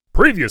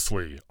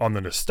Previously on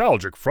the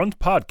Nostalgic Front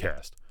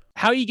podcast.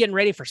 How are you getting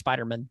ready for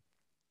Spider-Man?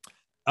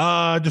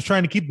 Just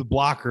trying to keep the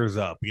blockers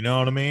up. You know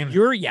what I mean?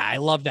 I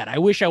love that. I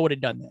wish I would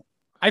have done that.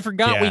 I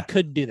forgot we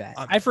could do that.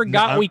 I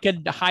forgot we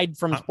could hide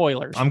from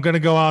spoilers. I'm going to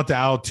go out to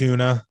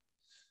Altoona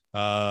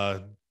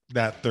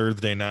that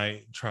Thursday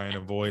night, try and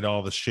avoid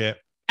all the shit.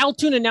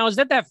 Altoona, now, is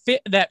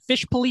that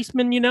fish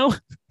policeman, you know?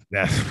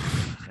 That's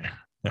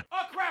Oh,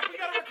 crap. We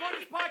got to record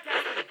this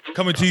podcast.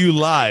 coming to you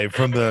live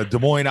from the Des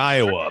Moines,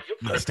 Iowa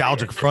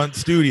Nostalgic Front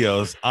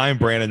Studios. I'm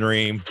Brandon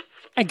Ream.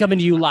 And coming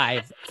to you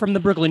live from the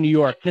Brooklyn, New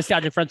York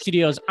Nostalgic Front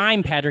Studios,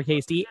 I'm Patrick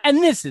Hasty,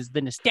 and this is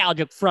the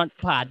Nostalgic Front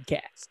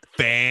podcast.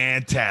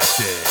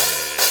 Fantastic.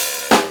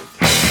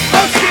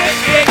 Oh shit,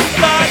 it's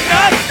the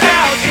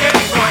Nostalgic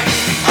Front,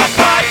 a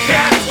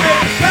podcast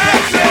with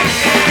Patrick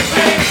and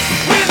Ray.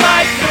 We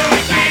like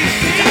movies,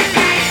 TV,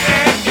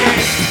 and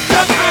games.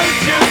 The fruit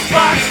juice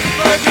box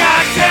for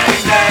God's sake.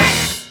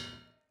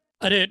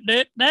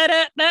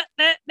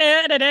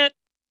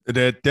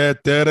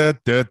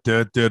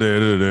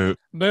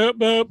 Boop,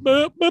 boop, boop,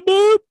 boop,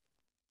 boop.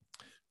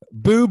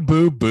 Boob,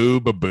 boob,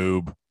 boob, a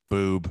boob,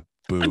 boob,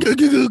 boob.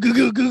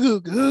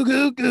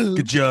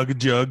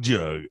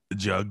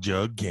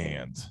 Jug,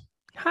 cans.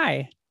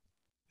 Hi,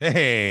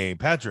 Hey,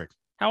 Patrick.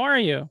 how are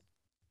you?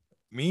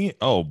 Me?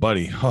 Oh,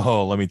 buddy.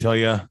 Oh, let me tell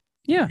you.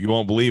 Yeah. You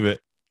won't believe it.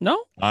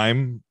 No?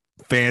 I'm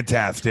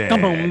fantastic.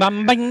 Bang,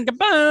 bang, bang, bang,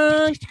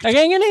 bang,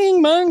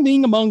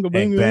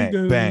 Bang,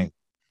 bang, bang.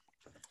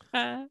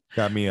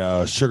 Got me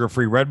a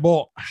sugar-free Red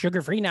Bull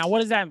Sugar-free now.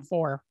 What is that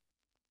for?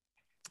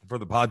 for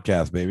the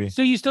podcast, baby.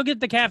 So you still get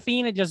the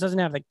caffeine, it just doesn't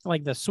have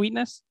the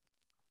sweetness?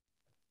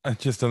 It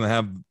just doesn't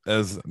have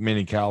as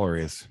many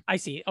calories. I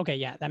see. Okay,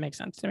 yeah, that makes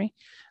sense to me.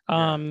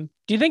 Do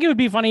you think it would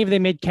be funny if they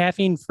made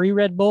caffeine-free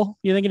Red Bull?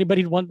 Do you think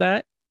anybody'd want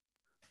that?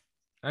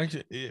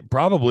 Actually,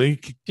 probably.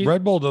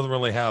 Red Bull doesn't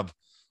really have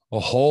a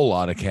whole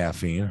lot of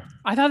caffeine.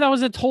 I thought that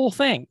was its whole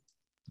thing.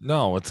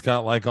 No, it's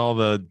got like all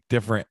the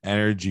different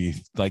energy,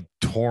 like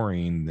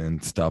taurine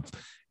and stuff.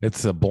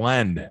 It's a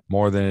blend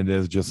more than it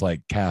is just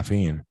like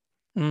caffeine.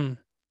 Mm.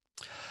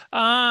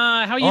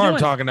 How you Or doing? I'm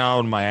talking out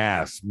of my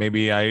ass.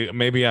 Maybe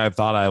I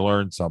thought I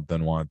learned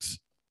something once.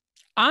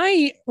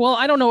 I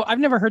don't know. I've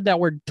never heard that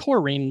word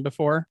taurine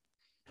before.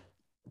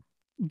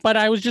 But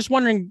I was just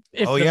wondering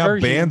if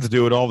bands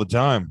do it all the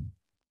time.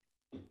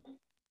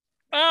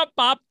 Ba,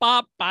 ba,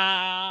 ba,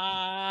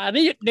 ba.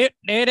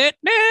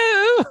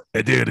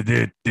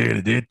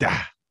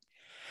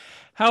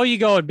 How are you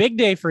going? Big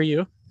day for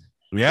you.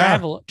 Yeah,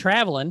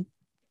 Traveling.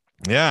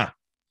 yeah.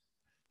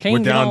 Can't We're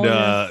get down all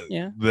to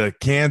your- the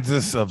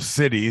Kansas of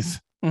cities.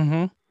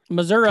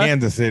 Missouri.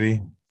 Kansas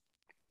City.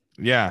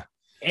 Yeah.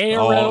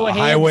 Arrowhead.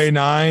 Highway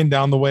 9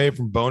 down the way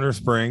from Boner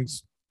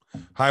Springs.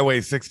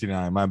 Highway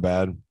 69, my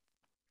bad.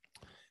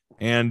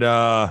 And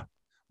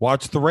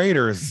watch the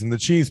Raiders and the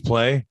Chiefs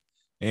play.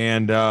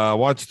 And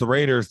watch the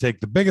Raiders take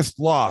the biggest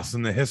loss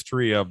in the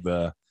history of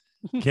the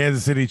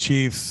Kansas City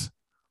Chiefs.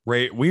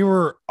 We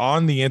were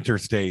on the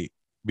interstate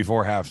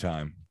before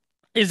halftime.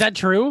 Is that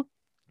true?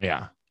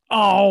 Yeah.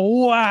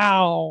 Oh,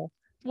 wow.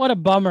 What a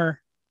bummer.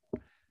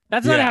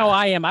 That's not Yeah. how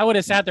I am. I would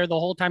have sat there the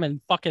whole time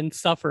and fucking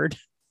suffered.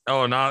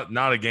 Oh,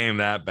 not a game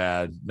that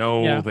bad.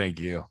 No, Yeah. thank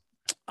you.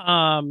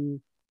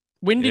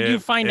 When did you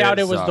find out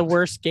it was the sucked.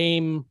 worst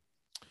game?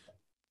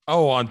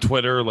 Oh, on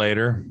Twitter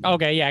later.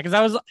 Okay, yeah,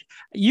 because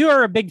you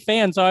are a big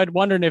fan, so I'd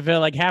wondered if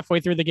halfway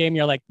through the game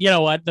you're like, you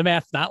know what, the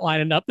math's not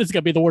lining up. This is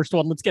gonna be the worst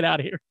one. Let's get out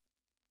of here.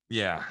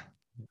 Yeah.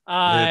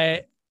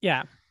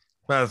 Yeah,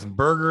 Had some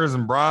burgers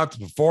and brats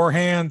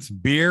beforehand, some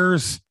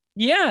beers.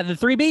 yeah, the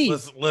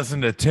 3Bs. Listen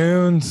to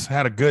tunes.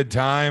 Had a good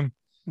time.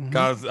 Mhm.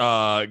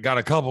 Got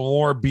a couple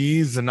more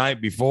bees the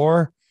night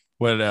before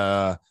when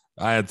I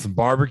had some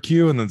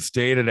barbecue and then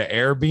stayed at an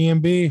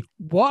Airbnb.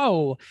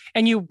 Whoa!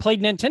 And you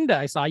played Nintendo.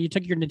 I saw you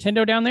took your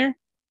Nintendo down there.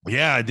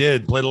 Yeah, I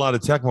did. Played a lot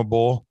of Tecmo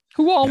Bowl.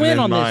 Who all And win then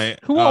on this?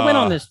 Who all win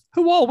on this?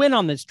 Who all win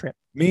on this trip?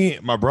 Me,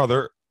 my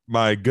brother,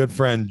 my good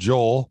friend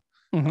Joel,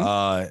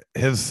 Mhm.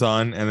 his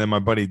son, and then my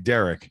buddy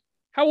Derek,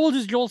 How old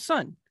is Joel's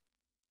son?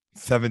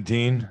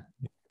 17.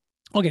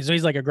 Okay, so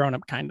he's like a grown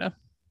up, kind of.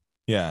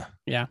 Yeah.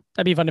 Yeah,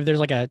 that'd be fun if there's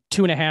like a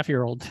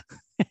 2.5-year-old.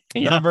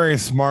 Yeah. Not very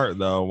smart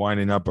though,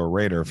 winding up a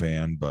Raider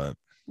fan, but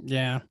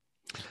Yeah.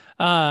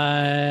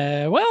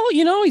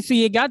 Well, so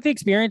you got the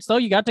experience though.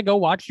 You got to go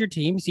watch your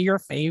team, see your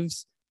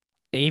faves.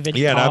 David.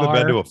 yeah, and I haven't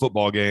been Carr. to a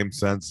football game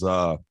since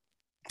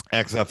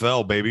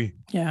XFL, baby.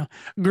 Yeah.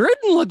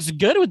 Gruden looks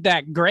good with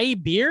that gray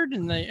beard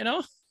and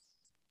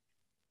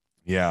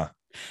Yeah.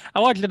 I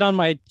watched it on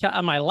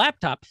my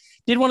laptop.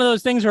 Did one of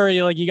those things where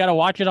you got to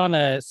watch it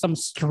on some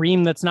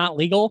stream that's not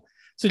legal.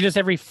 So just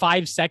every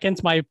 5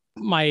 seconds, my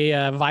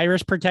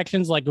virus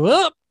protection's like,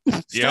 whoop,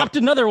 stopped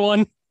another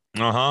one.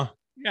 Uh-huh.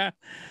 Yeah.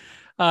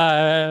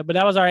 But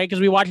that was all right because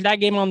we watched that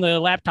game on the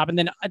laptop. And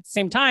then at the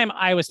same time,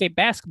 Iowa State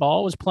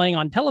basketball was playing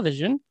on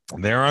television.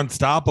 They're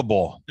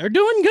unstoppable. They're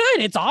doing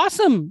good. It's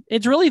awesome.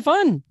 It's really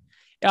fun.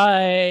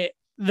 The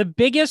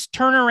biggest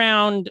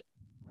turnaround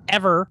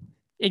ever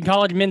in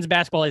college men's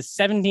basketball is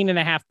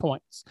 17.5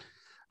 points.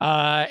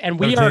 And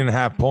we 17 are and a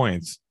half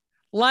points.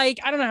 like,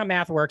 I don't know how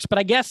math works, but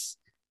I guess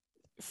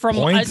from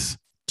Points?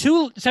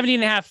 17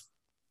 and a half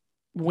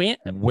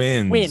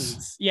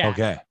wins. Yeah.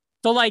 Okay.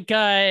 So like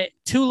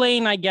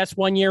Tulane, I guess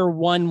 1 year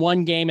won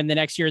 1 game and the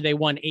next year they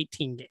won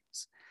 18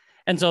 games.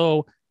 And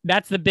so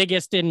that's the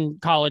biggest in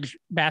college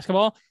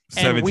basketball.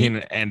 17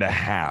 and a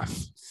half.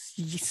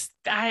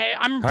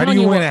 I'm How do telling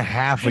you you win what, a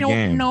half I a don't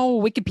game? know.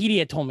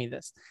 Wikipedia told me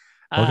this.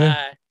 Okay.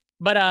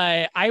 But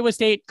Iowa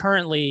State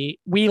currently,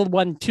 we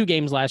won 2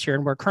 games last year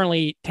and we're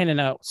currently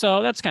 10-0.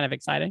 So that's kind of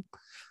exciting.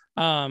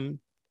 And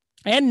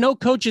no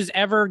coach has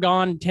ever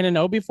gone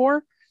 10-0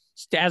 before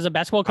as a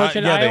basketball coach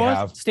at yeah, they Iowa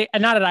have. State,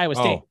 not at Iowa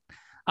State.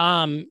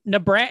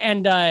 Nebraska,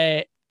 and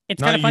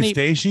it's kind of funny.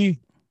 Eustace?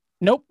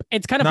 Nope.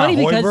 It's kind of Not funny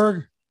because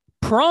Hoiberg?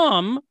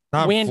 Prom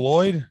Not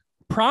Floyd?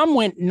 Prom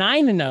went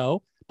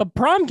 9-0, but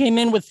Prom came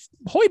in with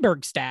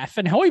Hoiberg staff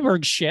and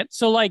Hoiberg shit.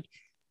 So like,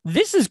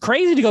 this is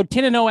crazy to go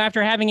 10-0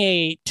 after having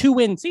a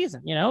 2-win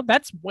season. You know,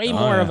 that's way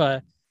more of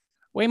a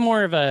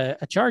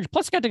charge.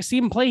 Plus, got to see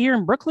him play here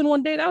in Brooklyn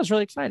one day. That was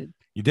really excited.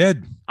 You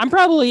did. I'm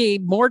probably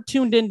more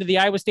tuned into the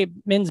Iowa State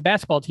men's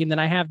basketball team than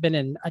I have been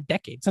in a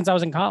decade since I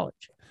was in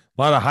college.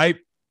 A lot of hype.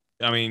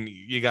 I mean,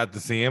 you got to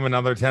see him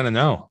another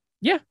 10-0.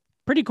 Yeah,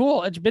 pretty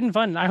cool. It's been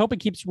fun. I hope it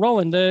keeps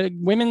rolling. The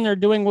women are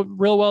doing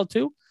real well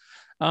too.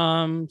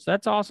 So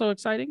that's also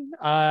exciting.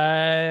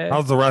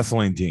 How's the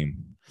wrestling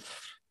team?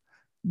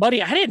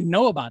 Buddy, I didn't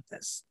know about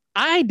this.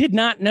 I did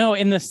not know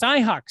in the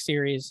Cyhawk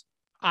series,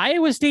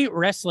 Iowa State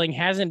wrestling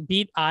hasn't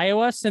beat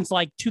Iowa since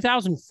like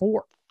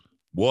 2004.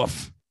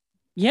 Woof.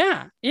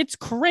 Yeah, it's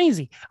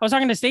crazy. I was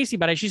talking to Stacy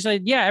about it. She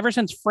said, yeah, ever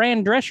since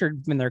Fran Drescher's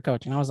been their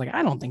coach. And I was like,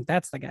 I don't think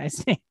that's the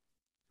guy's name.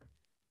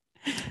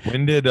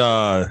 When did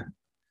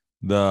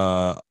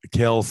the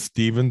Cale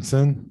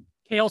Stevenson?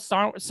 Cale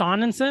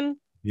Sonnenson?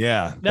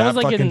 Yeah, That was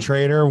like fucking in-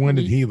 traitor. When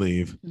did he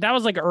leave? That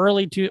was like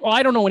early to. Oh,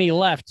 I don't know when he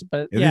left,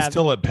 but Is yeah, he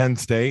still at Penn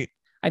State?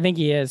 I think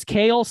he is.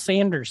 Cale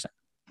Sanderson.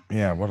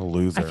 Yeah, what a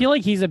loser. I feel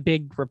like he's a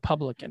big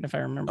Republican, if I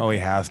remember. Oh, he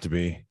has to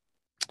be.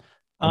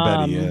 I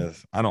bet he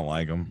is. I don't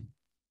like him.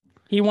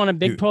 He won a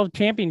Big 12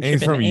 championship. And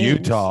he's from in Ames.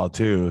 Utah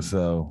too,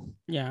 so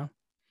Yeah.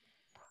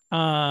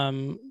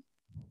 Why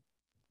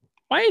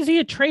is he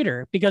a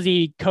traitor? Because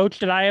he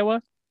coached at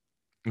Iowa?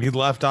 he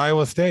left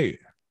Iowa State.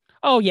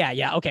 Oh,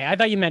 yeah. Okay. I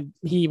thought you meant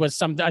he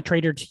was a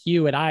traitor to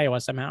you at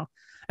Iowa somehow.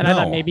 And I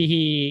thought No. maybe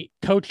he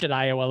coached at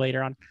Iowa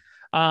later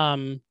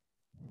on.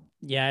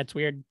 Yeah, it's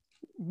weird.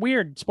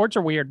 Weird. Sports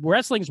are weird.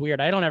 Wrestling's weird.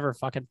 I don't ever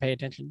fucking pay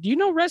attention. Do you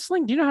know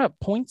wrestling? Do you know how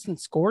points and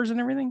scores and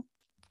everything?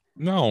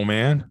 No,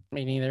 man.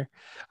 Me neither.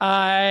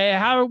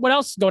 What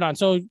else is going on?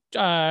 So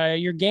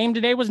your game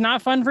today was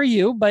not fun for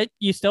you, but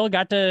you still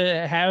got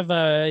to have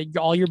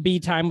all your B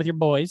time with your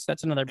boys.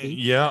 That's another B.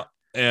 Yeah.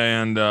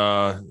 And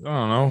I don't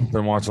know.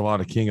 Been watching a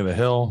lot of King of the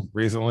Hill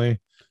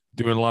recently.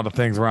 Doing a lot of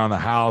things around the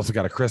house. We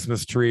got a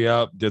Christmas tree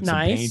up. Did some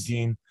Nice.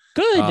 painting.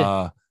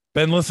 Good.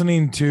 Been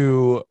listening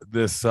to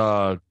this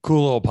cool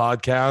little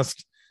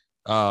podcast,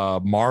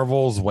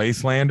 Marvel's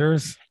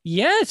Wastelanders.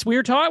 Yes, we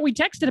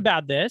texted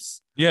about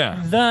this.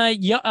 Yeah.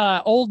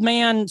 The old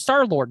man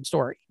Star-Lord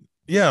story.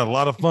 Yeah, a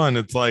lot of fun.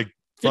 It's like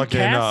Good fucking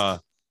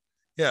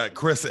cast.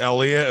 Chris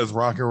Elliott as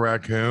Rocket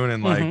Raccoon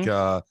and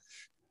like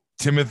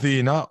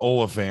Timothy, not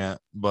Oliphant,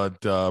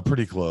 but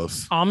pretty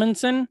close.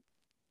 Amundsen.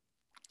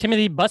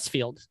 Timothy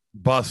Busfield.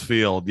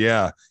 Busfield,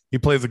 yeah. He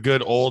plays a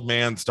good old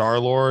man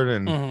Star-Lord,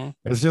 and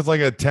it's just like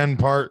a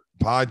 10-part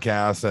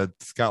podcast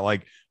that's got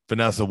like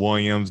Vanessa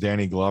Williams,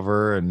 Danny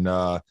Glover,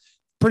 and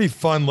pretty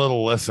fun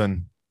little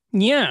listen.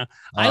 Yeah.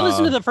 I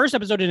listened to the first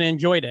episode and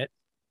enjoyed it.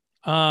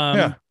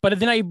 Yeah. But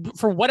then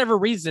for whatever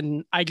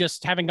reason, I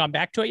just haven't gone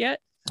back to it yet.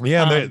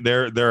 Yeah,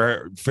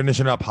 they're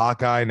finishing up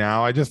Hawkeye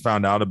now. I just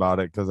found out about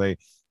it because they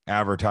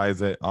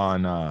advertise it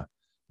on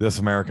This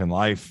American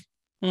Life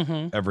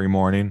every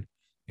morning.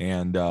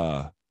 And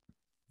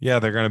yeah,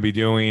 they're going to be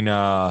doing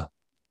a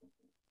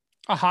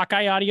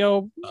Hawkeye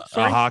audio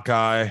story? a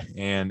Hawkeye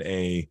and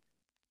a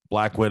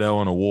Black Widow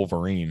and a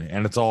Wolverine,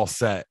 and it's all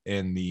set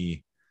in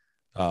the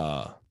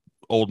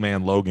Old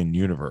Man Logan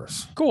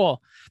universe.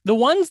 Cool. The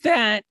ones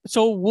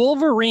so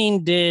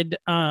Wolverine did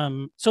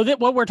so that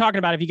what we're talking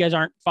about, if you guys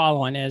aren't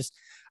following, is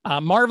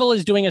Marvel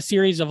is doing a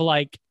series of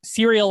like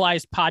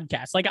serialized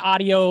podcasts, like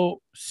audio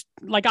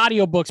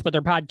books, but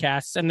they're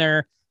podcasts and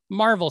they're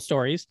Marvel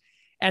stories.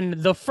 And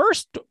the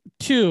first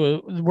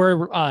 2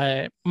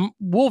 were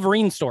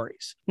Wolverine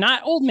stories,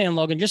 not Old Man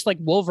Logan, just like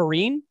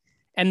Wolverine.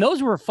 And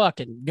those were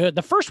fucking good.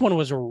 The first one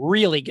was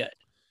really good.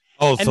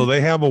 Oh, so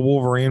they have a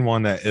Wolverine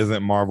one that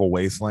isn't Marvel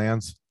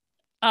Wastelands?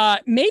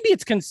 Maybe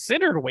it's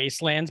considered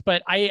Wastelands,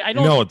 but I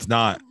don't. No, it's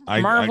not.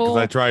 Marvel.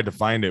 I tried to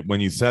find it when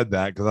you said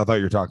that because I thought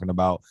you were talking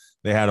about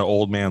they had an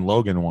Old Man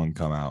Logan one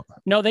come out.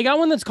 No, they got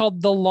one that's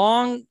called The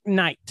Long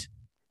Night,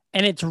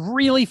 and it's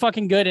really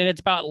fucking good. And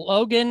it's about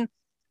Logan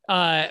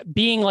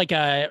being like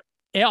up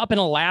in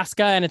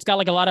Alaska, and it's got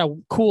like a lot of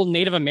cool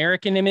Native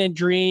American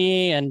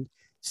imagery and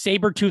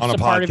Sabretooth's a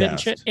part of it and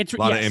shit. It's a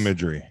lot of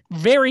imagery.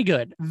 Very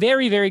good.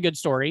 Very, very good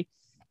story.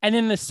 And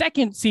then the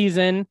second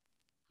season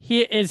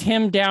he is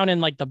him down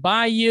in like the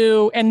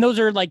bayou, and those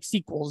are like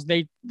sequels.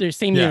 They're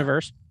same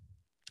universe.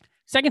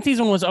 Second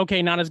season was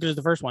okay, not as good as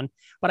the first one,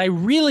 but I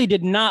really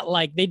did not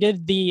like. They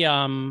did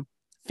the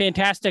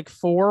Fantastic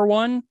Four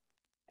one,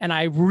 and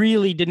I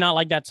really did not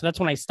like that. So that's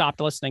when I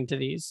stopped listening to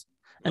these.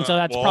 And so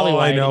that's probably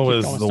why I know didn't keep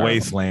is going the Star Wars.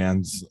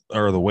 Wastelands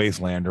or the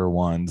Wastelander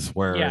ones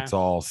where Yeah. it's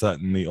all set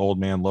in the Old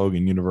Man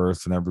Logan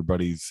universe and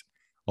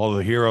all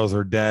the heroes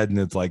are dead and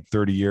it's like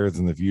 30 years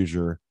in the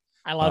future.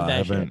 I love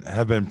that shit.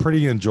 Have been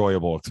pretty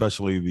enjoyable,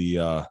 especially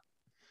the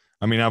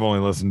I mean, I've only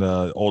listened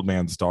to Old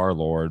Man Star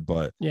Lord,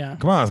 but Yeah,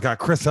 come on, it's got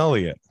Chris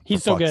Elliott.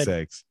 he's for so fuck's good.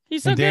 Sakes.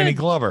 He's so And Danny good.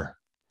 Glover.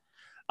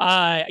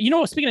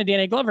 Speaking of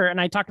Danny Glover,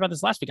 and I talked about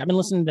this last week. I've been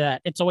listening to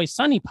that It's Always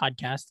Sunny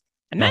podcast,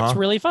 and that's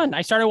really fun.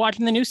 I started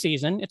watching the new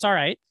season. It's all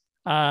right.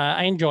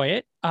 I enjoy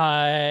it.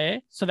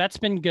 So that's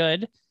been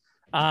good.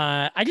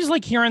 I just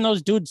like hearing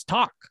those dudes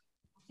talk,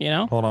 you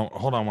know? Hold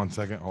on 1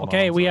 second.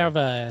 Okay, we have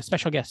a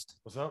special guest.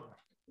 What's up?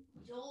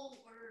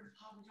 Joel ordered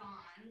Papa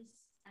John's,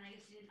 and I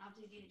guess he didn't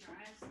update the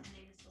address, and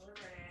they just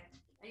delivered it.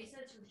 And he said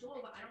it's from Joel,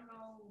 but I don't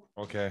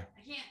know. Okay.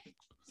 I can't.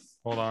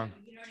 Hold on.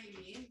 You know what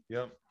I mean?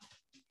 Yep.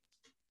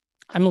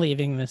 I'm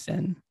leaving this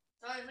in.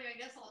 So I was like, I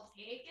guess I'll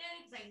take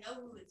it because I know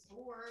who it's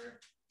for.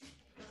 I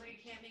was like,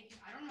 I can't make.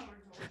 I don't know where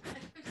Joel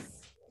lives.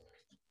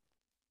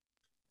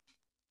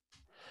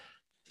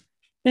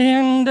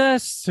 And I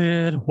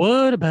said,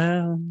 what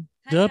about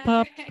the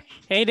pup?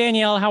 Hey,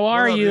 Danielle, how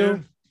are What up, you?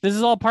 dude? This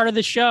is all part of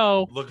the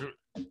show. Look. did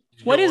you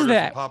What go is order some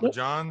that? Papa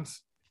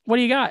John's. What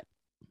do you got?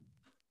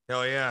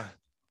 Hell yeah.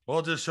 Well,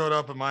 it just showed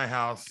up at my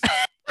house.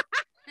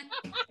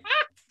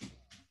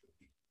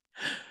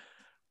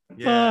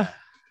 Yeah.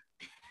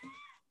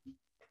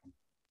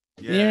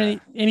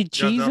 Any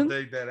cheese Got to in?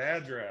 update that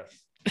address.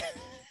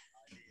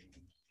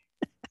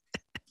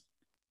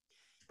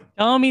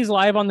 Tell him he's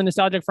live on the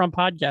Nostalgic Front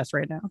podcast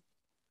right now.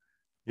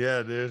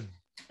 Yeah, dude.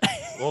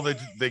 Well,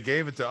 they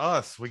gave it to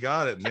us. We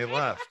got it and they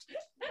left.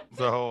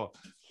 So,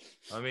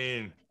 I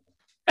mean,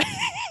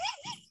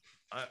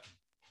 I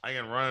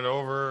can run it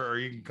over or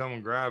you can come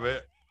and grab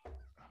it.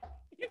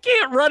 You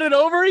can't run it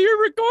over.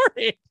 You're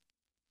recording.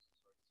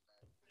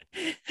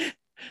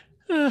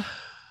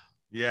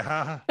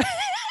 Yeah.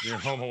 You're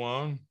home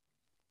alone.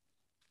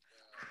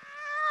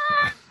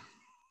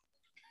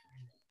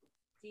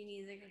 Do you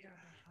need to go drop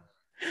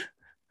it off?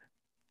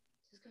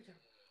 Just go drop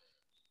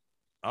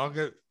it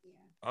off.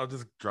 I'll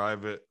just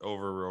drive it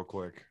over real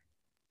quick.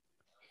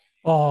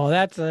 Oh,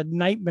 that's a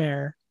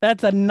nightmare.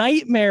 That's a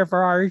nightmare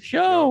for our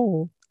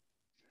show.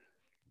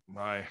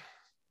 Bye.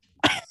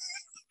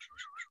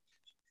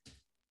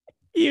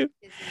 You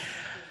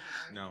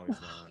No, he's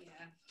not.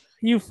 Yeah.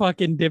 you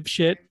fucking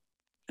dipshit.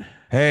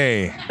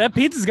 Hey. That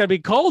pizza's gonna be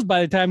cold by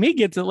the time he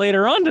gets it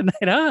later on tonight,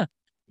 huh?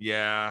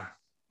 Yeah.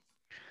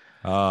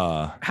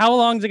 How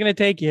long is it gonna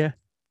take you?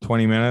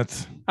 20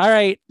 minutes. All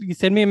right, you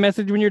send me a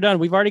message when you're done.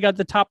 We've already got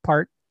the top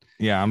part.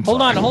 Yeah, I'm Hold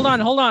sorry.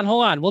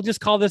 on. We'll just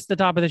call this the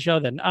top of the show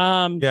then.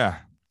 Yeah.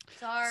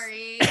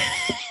 Sorry.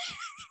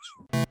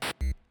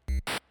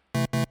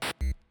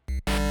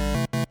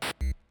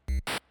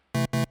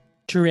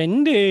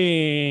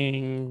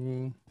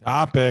 Trending.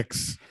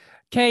 Topics.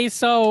 Okay,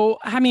 so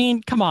I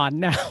mean, come on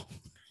now.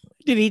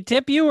 Did he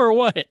tip you or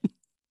what?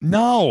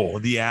 No,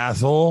 the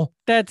asshole.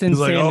 That's He's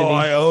like, insanity. oh,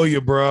 I owe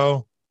you,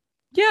 bro.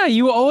 Yeah,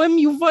 you owe him.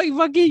 You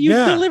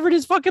delivered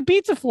his fucking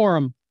pizza for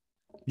him.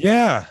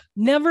 Yeah.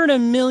 Never in a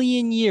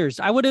million years.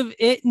 I would have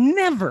it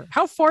never.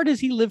 How far does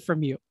he live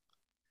from you?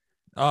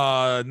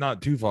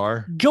 Not too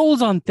far.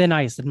 Joel's on thin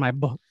ice in my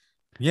book.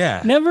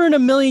 Yeah. Never in a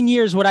million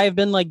years would I have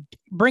been like,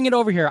 bring it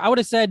over here. I would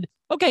have said,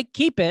 okay,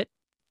 keep it.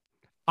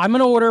 I'm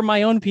gonna order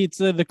my own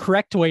pizza the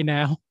correct way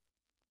now.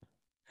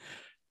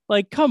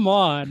 Like, come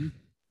on.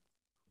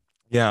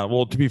 Yeah.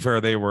 Well, to be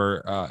fair,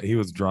 he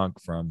was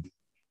drunk from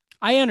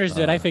I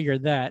understood. I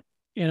figured that,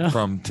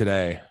 from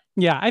today.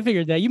 Yeah, I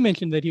figured that. You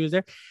mentioned that he was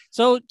there.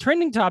 So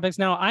trending topics.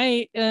 Now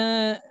I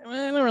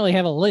don't really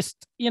have a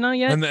list, yet.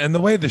 And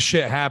the way the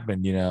shit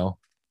happened,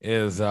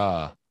 is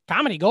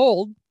Comedy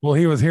gold. well,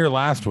 he was here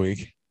last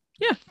week.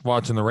 Yeah.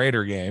 Watching the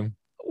Raider game.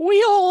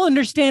 We all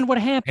understand what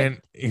happened.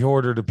 And he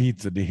ordered a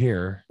pizza to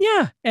here.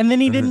 Yeah. And then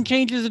he didn't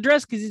change his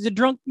address because he's a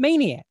drunk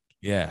maniac.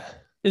 Yeah.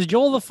 Is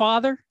Joel the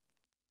father?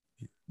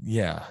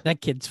 Yeah. That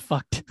kid's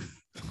fucked.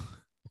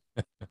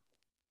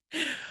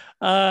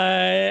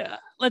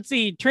 Let's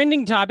see.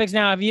 Trending topics.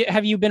 Now,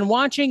 have you been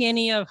watching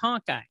any of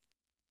Hawkeye?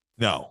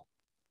 No.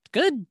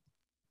 Good.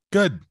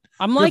 Good.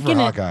 I'm Good for liking it.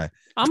 Hawkeye.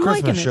 I'm It's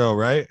liking Christmas it. show,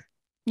 right?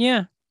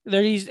 Yeah.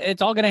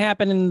 It's all gonna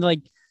happen in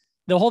like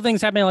the whole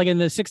thing's happening like in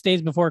the 6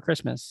 days before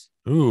Christmas.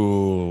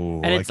 Ooh,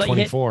 And like it's like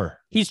 24.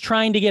 He's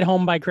trying to get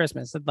home by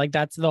Christmas. Like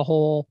that's the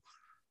whole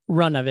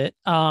run of it.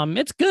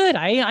 It's good.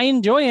 I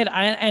enjoy it.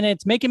 And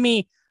it's making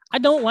me. I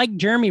don't like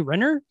Jeremy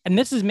Renner, and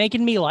this is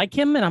making me like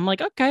him. And I'm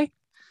like, okay,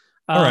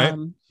 All right.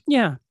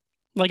 Yeah.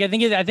 Like I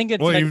think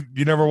it's. Well, like,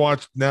 you never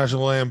watched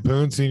National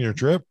Lampoon Senior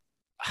Trip?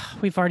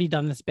 we've already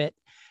done this bit.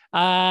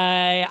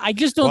 I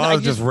just don't. Well, I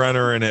was just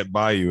rendering it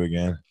by you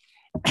again.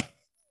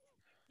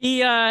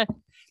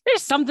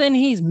 There's something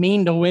he's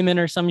mean to women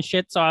or some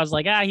shit. So I was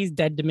like, he's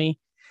dead to me.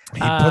 He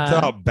puts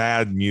out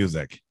bad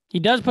music. He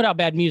does put out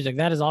bad music.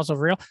 That is also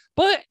real.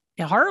 But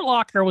Heart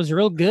Locker was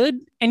real good.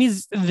 And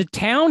he's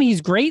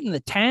great in the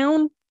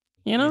town,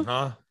 you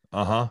know?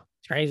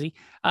 It's crazy.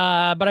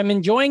 But I'm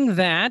enjoying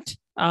that.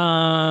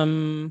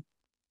 That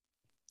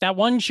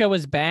one show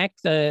is back,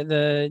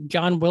 the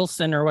John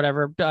Wilson or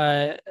whatever.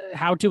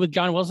 How to with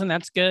John Wilson.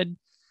 That's good.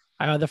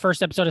 The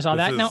first episode I saw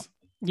that. Now,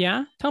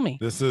 yeah, tell me.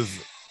 This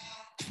is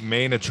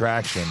Main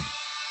Attraction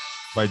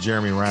by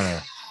Jeremy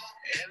Renner.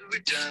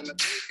 Every time I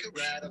take a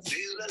ride, I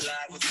feel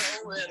alive with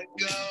nowhere to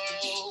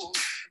go.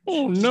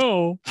 Oh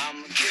no.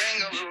 I'm the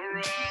king of the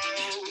road.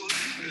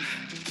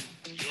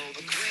 You're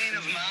the queen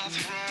of my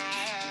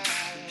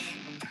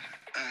throne.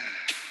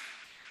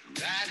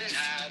 Riding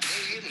high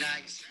day and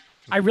night.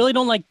 I really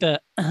don't like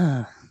the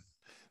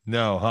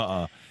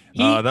No,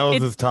 that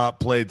was his top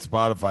played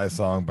Spotify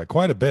song by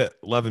quite a bit,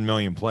 11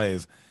 million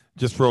plays.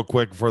 Just real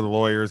quick for the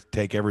lawyers,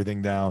 take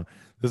everything down.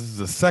 This is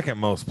the second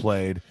most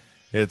played.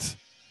 It's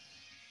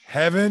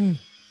Heaven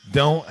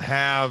Don't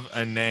Have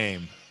a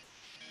Name.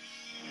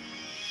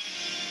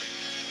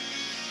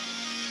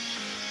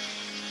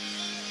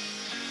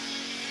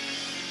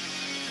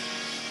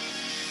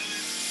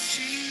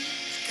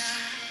 She's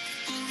got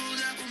food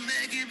that will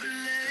make you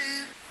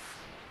believe.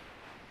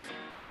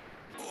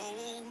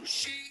 Oh,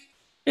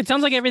 It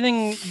sounds like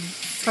everything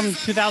from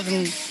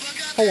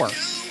 2004.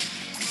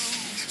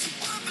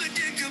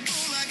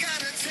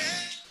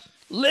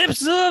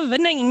 Lips of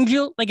an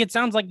Angel. Like, it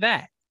sounds like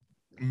that.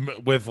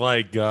 With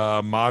like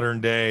modern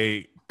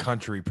day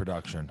country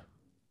production.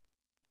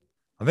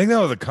 I think that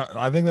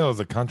was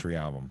a country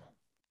album.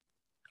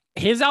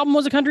 His album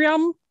was a country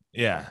album?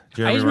 Yeah.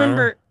 I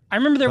remember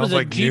there was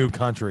like new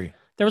country.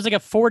 There was like a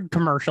Ford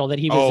commercial that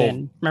he was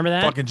in. Remember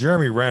that? Fucking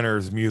Jeremy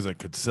Renner's music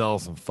could sell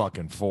some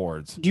fucking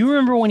Fords. Do you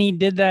remember when he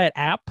did that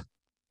app?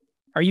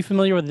 Are you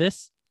familiar with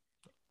this?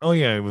 Oh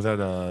yeah, it was at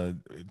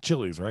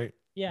Chili's, right?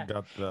 Yeah.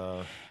 Got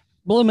the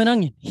Bloomin'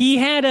 Onion. He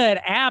had an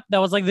app that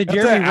was like the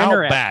Jeremy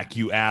Renner app. Outback,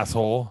 you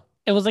asshole.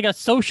 It was like a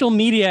social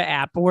media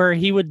app where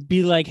he would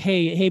be like,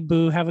 hey,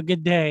 boo, have a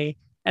good day.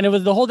 And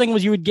the whole thing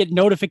was you would get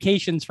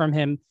notifications from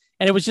him.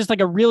 And it was just like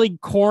a really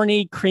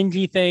corny,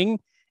 cringy thing.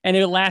 And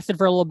it lasted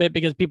for a little bit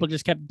because people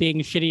just kept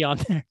being shitty on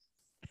there.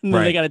 And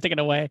then they got to take it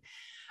away.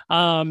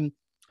 Well,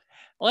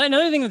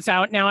 another thing that's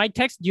out now, I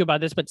texted you about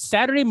this, but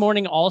Saturday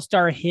Morning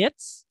All-Star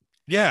Hits.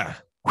 Yeah.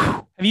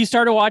 Have you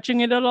started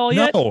watching it at all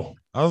yet? No.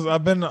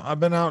 I've been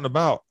out and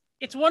about.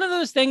 It's one of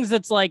those things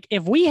that's like,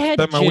 if we had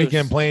spent my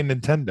weekend playing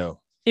Nintendo.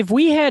 If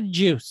we had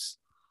juice,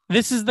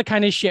 this is the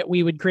kind of shit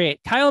we would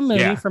create. Kyle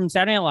Mooney from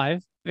Saturday Night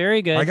Live.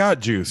 Very good. I got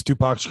juice.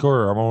 Tupac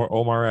Shakur. I'm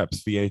Omar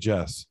Epps,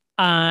 VHS.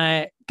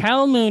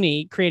 Kyle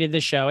Mooney created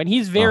this show, and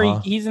he's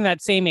he's in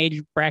that same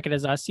age bracket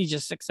as us. He's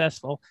just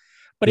successful.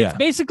 But it's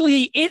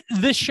basically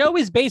the show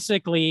is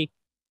basically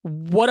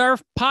what our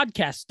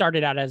podcast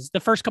started out as,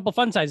 the first couple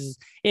fun sizes.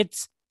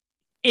 It's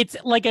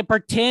like a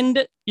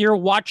pretend you're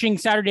watching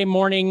Saturday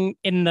morning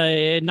in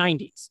the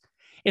 90s.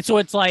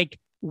 It's like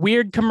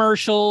weird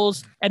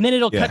commercials, and then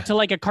it'll cut to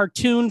like a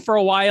cartoon for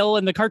a while,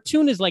 and the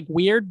cartoon is like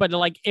weird, but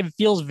like it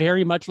feels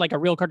very much like a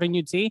real cartoon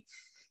you'd see.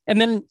 And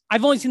then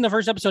I've only seen the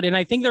first episode, and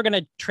I think they're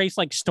gonna trace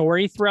like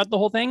story throughout the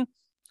whole thing,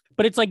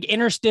 but it's like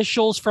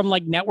interstitials from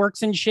like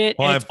networks and shit.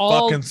 Well, and it's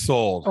fucking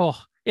sold. Oh,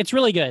 it's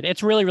really good.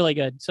 It's really, really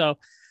good. So,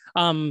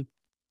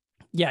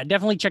 yeah,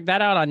 definitely check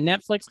that out on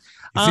Netflix.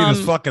 You see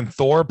this fucking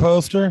Thor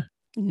poster?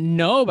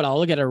 No, but I'll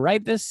look at it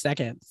right this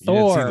second. You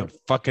Thor. didn't see the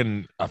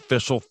fucking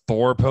official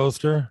Thor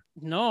poster?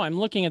 No, I'm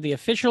looking at the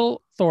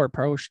official Thor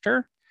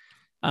poster.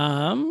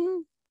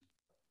 Love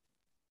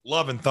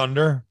and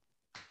Thunder.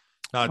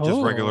 Not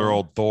just regular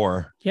old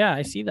Thor. Yeah,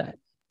 I see that.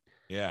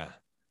 Yeah.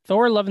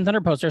 Thor Love and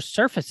Thunder poster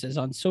surfaces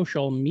on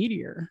social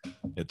media.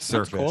 It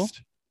surfaced. Cool.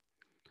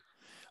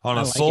 On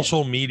a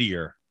social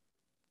meteor.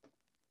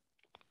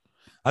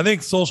 I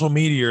think social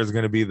meteor is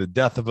going to be the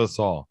death of us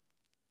all.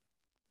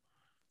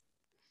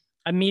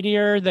 A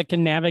meteor that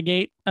can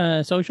navigate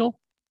social?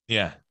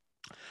 Yeah.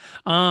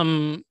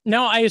 Now,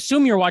 I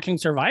assume you're watching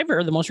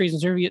Survivor, the most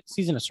recent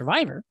season of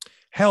Survivor.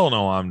 Hell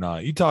no, I'm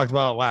not. You talked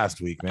about it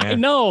last week,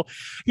 man. No.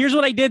 Here's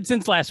what I did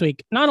since last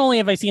week. Not only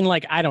have I seen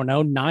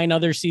 9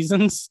 other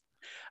seasons,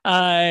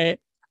 I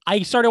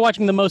started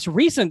watching the most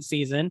recent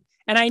season,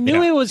 and I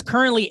knew it was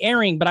currently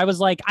airing, but I was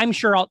like, I'm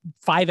sure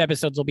 5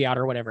 episodes will be out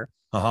or whatever.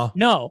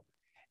 No.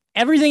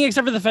 Everything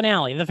except for the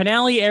finale. The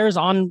finale airs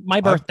on my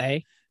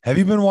birthday. Have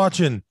you been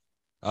watching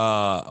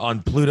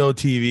on Pluto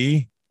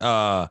TV?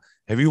 Have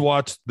you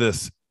watched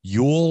this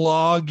Yule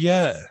log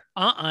yet?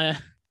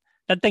 That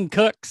thing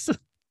cooks.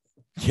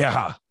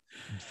 Yeah.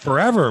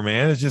 Forever,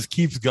 man. It just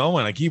keeps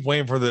going. I keep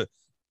waiting for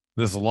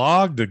this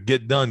log to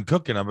get done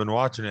cooking. I've been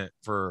watching it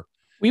for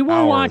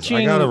hours. Watching.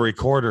 I got a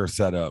recorder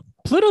set up.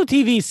 Pluto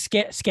TV's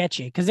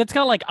sketchy because it's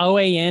got like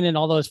OAN and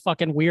all those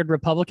fucking weird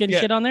Republican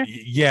shit on there.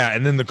 Yeah,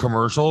 and then the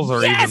commercials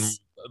are even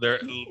there.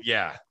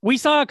 Yeah, we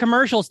saw a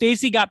commercial.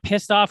 Stacy got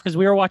pissed off because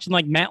we were watching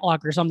like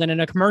Matlock or something,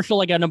 and a commercial,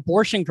 like an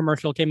abortion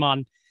commercial, came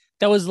on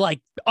that was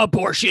like,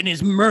 abortion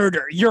is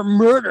murder. You're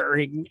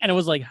murdering. And it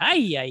was like, hi,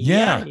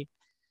 Yeah.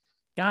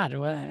 God,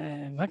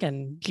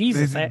 fucking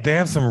Jesus. They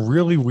have some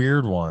really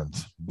weird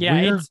ones.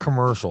 Yeah, weird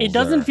commercials. It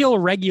doesn't there. feel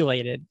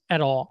regulated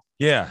at all.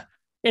 Yeah.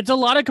 It's a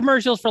lot of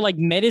commercials for like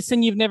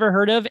medicine you've never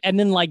heard of, and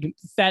then like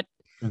that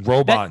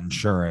Robot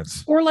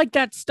insurance. or like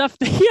that stuff.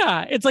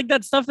 Yeah, it's like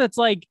that stuff that's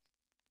like,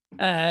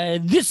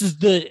 this is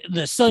the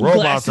sunglasses.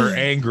 Robots are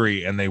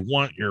angry and they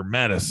want your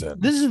medicine.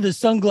 This is the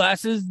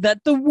sunglasses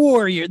that the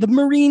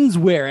Marines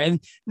wear, and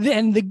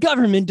then the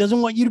government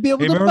doesn't want you to be able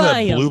Hey, to remember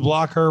buy that them. Blue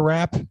Blocker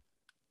rap?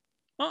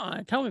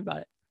 Tell me about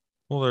it.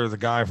 Well, there's a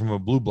guy from a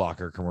Blue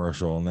Blocker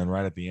commercial, and then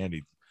right at the end,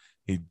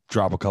 he'd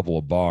drop a couple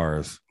of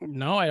bars.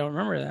 No, I don't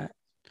remember that.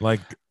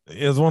 Like,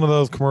 it's one of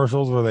those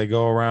commercials where they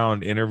go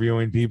around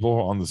interviewing people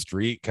on the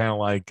street, kind of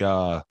like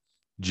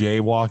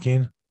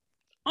jaywalking.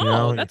 Oh, You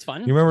know, that's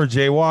fun. You remember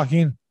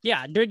jaywalking?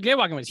 Yeah, dude,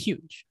 jaywalking was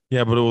huge.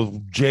 Yeah, but it was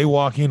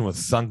jaywalking with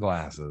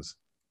sunglasses.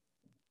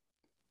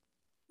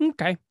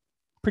 Okay.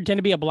 Pretend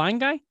to be a blind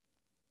guy?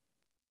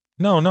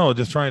 No,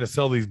 just trying to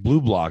sell these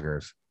blue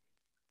blockers.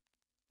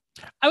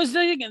 I was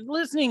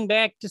listening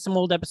back to some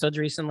old episodes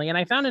recently, and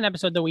I found an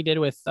episode that we did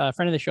with a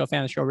friend of the show,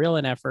 fan of the show, Real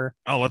NFer,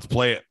 Oh, let's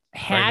play it.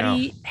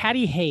 Right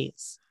Hattie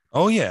Hayes.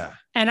 Oh, yeah.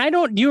 And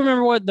do you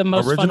remember what the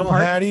most Original fun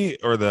part? Hattie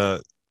or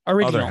the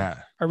Original. other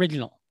hat?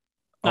 Original.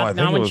 Oh, I Not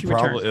think when it was she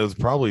returned.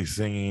 probably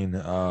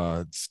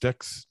singing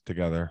Sticks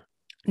together.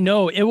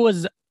 No, it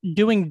was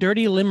doing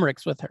dirty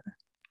limericks with her.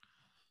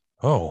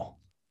 Oh,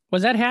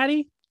 Was that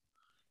Hattie?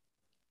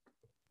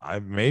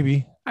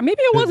 maybe.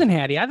 Maybe it wasn't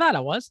Hattie. I thought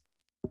it was.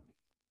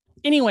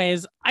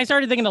 Anyways, I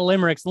started thinking of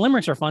limericks. The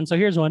limericks are fun. So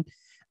here's one.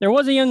 There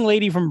was a young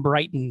lady from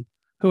Brighton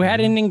who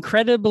had an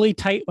incredibly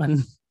tight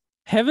one.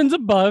 Heavens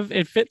above,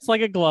 it fits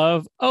like a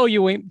glove. Oh,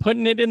 you ain't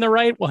putting it in the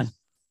right one.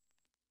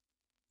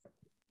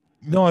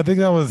 No, I think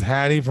that was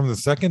Hattie from the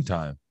second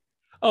time.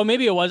 Oh,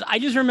 maybe it was. I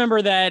just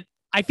remember that.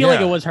 I feel like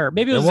it was her.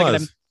 Maybe it was the second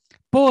time.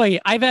 Boy,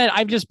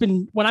 I've just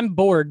been, when I'm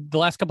bored the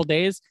last couple of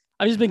days,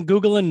 I've just been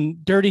Googling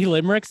dirty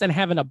limericks and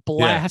having a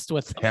blast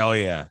with them. Hell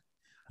yeah.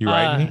 You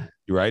writing any?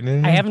 You writing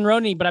any? I haven't wrote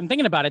any, but I'm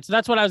thinking about it. So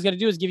that's what I was going to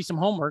do is give you some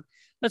homework.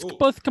 Let's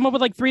both come up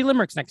with like 3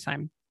 limericks next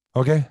time.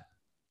 Okay.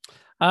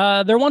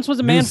 There once was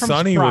a man from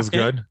Sunny Sprocket. was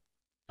good.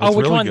 Oh,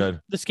 which really one?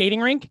 Good. The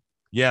skating rink?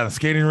 Yeah, the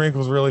skating rink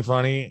was really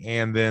funny.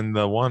 And then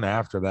the one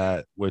after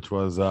that, which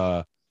was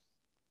the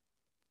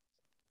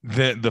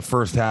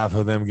first half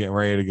of them getting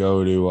ready to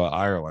go to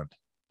Ireland.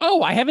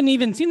 Oh, I haven't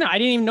even seen that. I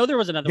didn't even know there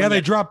was another one. Yeah, they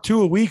yet. dropped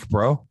 2 a week,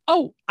 bro.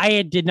 Oh,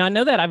 I did not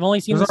know that. I've only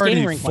seen There's the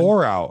skating already rink 4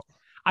 one. out.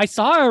 I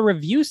saw a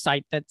review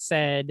site that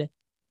said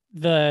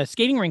the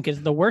skating rink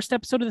is the worst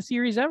episode of the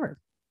series ever.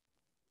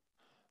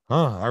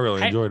 Huh, I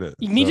really enjoyed it.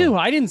 Me So, too.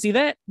 I didn't see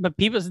that, but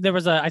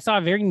I saw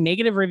a very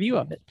negative review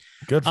of it.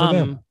 Good for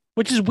them.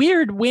 Which is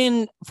weird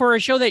for a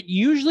show that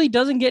usually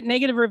doesn't get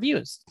negative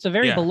reviews. It's a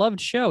very beloved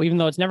show, even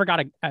though it's never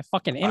got a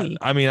fucking Emmy.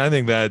 I mean, I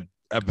think that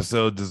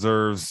episode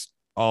deserves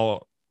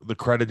all the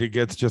credit it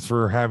gets just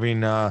for having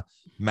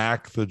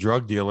Mac, the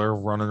drug dealer,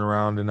 running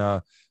around in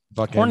a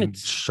fucking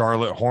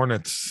Charlotte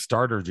Hornets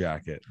starter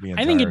jacket.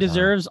 I think it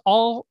deserves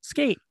all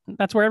skate.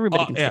 That's where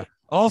everybody can skate.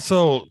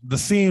 Also, the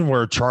scene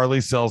where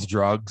Charlie sells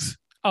drugs.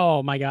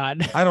 Oh my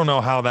God. I don't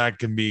know how that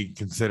can be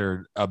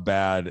considered a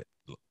bad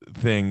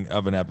thing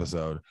of an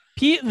episode.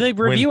 The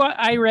review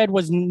I read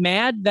was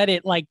mad that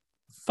it like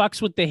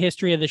fucks with the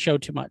history of the show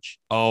too much.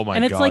 Oh my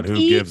and it's God. like, Who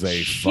gives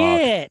a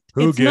fuck?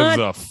 Who gives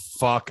a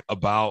fuck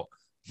about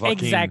fucking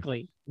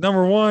exactly?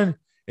 Number one,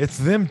 it's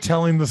them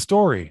telling the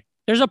story.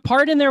 There's a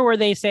part in there where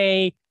they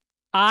say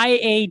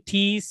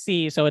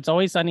IATC, so it's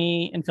always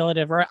sunny in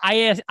Philadelphia, or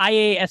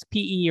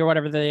IASPE or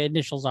whatever the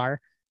initials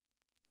are.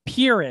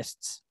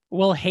 Purists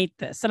will hate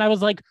this. And I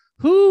was like,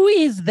 who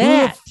is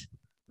that?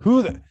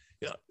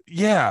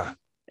 Yeah.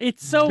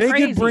 It's so they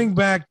crazy. could bring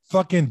back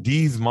fucking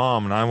Dee's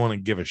mom, and I want to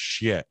give a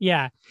shit.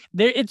 Yeah.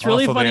 It's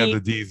really also, funny. They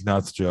had the Dee's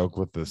nuts joke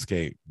with the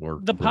skate.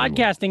 The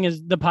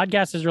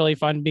podcast is really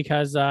fun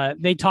because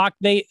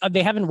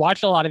they haven't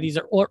watched a lot of these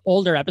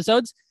older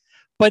episodes,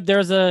 but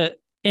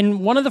in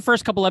one of the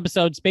first couple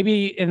episodes,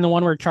 maybe in the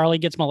one where Charlie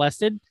gets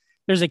molested,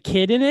 there's a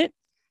kid in it,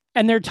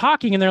 and they're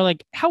talking, and they're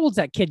like, "How old's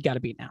that kid got to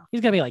be now?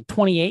 He's got to be like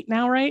 28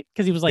 now, right?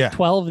 Because he was like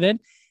 12 then."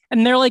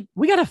 And they're like,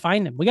 "We got to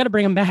find him. We got to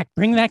bring him back.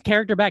 Bring that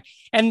character back."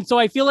 And so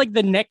I feel like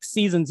the next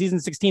season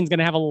 16, is going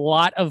to have a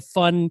lot of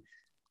fun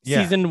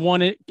season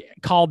 1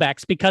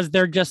 callbacks because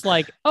they're just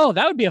like, "Oh,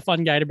 that would be a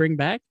fun guy to bring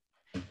back."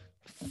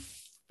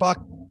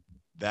 Fuck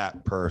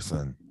that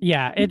person.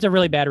 Yeah, it's a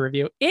really bad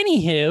review.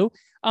 Anywho.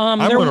 I'm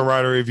going to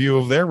write a review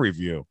of their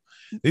review.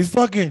 These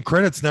fucking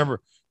credits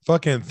never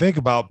fucking think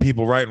about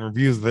people writing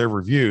reviews of their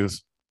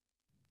reviews.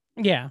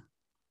 Yeah.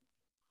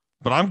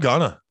 But I'm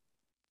gonna.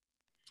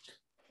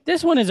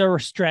 This one is a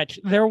stretch.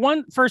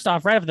 First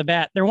off, right off the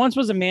bat, there once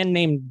was a man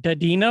named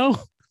Dadino.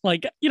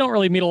 Like, you don't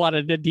really meet a lot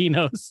of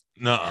Dadinos.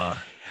 Nuh-uh.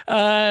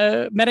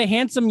 Met a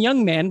handsome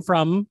young man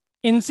from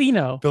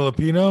Encino.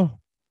 Filipino?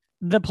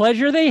 The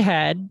pleasure they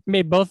had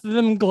made both of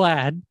them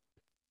glad.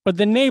 But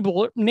the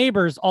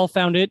neighbors all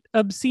found it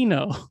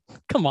obsceno.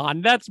 Come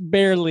on, that's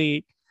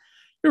barely.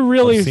 You're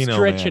really Obsceno,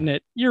 stretching man.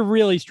 it. You're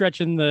really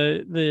stretching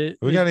the.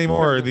 We got any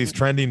more of these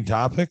trending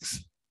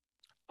topics?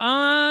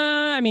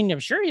 I mean,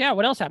 sure, yeah.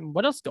 What else happened?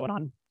 What else is going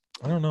on?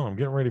 I don't know. I'm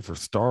getting ready for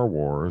Star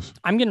Wars.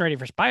 I'm getting ready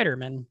for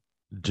Spider-Man.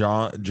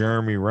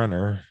 Jeremy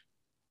Renner.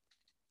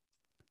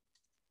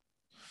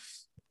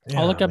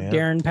 I'll look up man.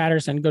 Darren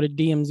Patterson. Go to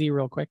DMZ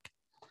real quick.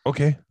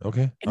 Okay.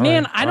 Okay. All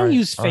Man, right, I all don't right,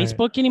 use all right.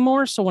 Facebook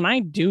anymore. So when I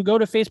do go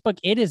to Facebook,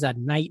 it is a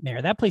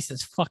nightmare. That place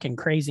is fucking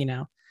crazy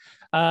now.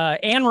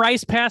 Anne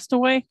Rice passed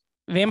away,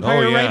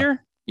 vampire Oh, yeah.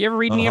 writer. You ever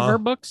read any of Uh-huh. her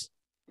books?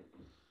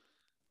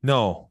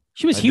 No.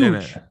 She was I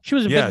huge. didn't. She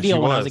was a Yeah, big she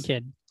deal when I was a was.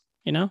 kid.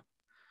 You know,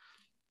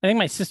 I think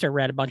my sister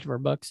read a bunch of her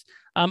books.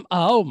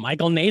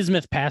 Michael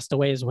Naismith passed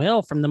away as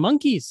well from the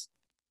Monkees.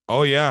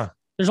 Oh, yeah.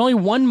 There's only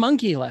one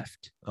monkey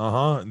left.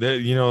 Uh-huh.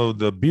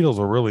 The Beatles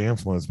were really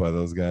influenced by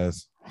those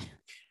guys.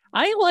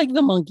 I like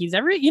the Monkees.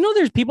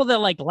 There's people that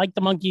like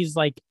the Monkees.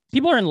 Like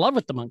people are in love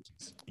with the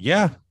Monkees.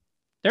 Yeah.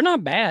 They're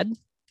not bad.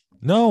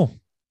 No.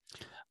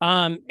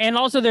 And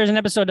also there's an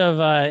episode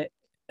of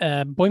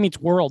Boy Meets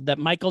World that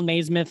Michael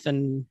Naismith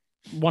and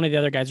one of the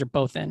other guys are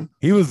both in.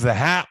 He was the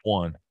hat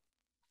one.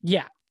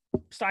 Yeah.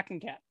 Stocking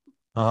Cap.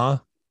 Uh-huh.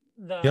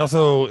 He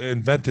also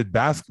invented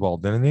basketball,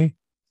 didn't he?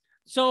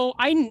 So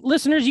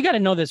listeners, you got to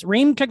know this.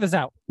 Reem, check this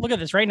out. Look at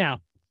this right now.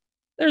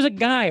 There's a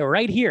guy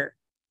right here.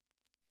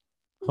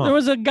 Huh. There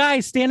was a guy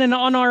standing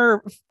on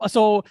our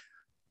fucking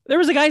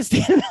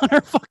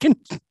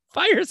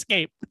fire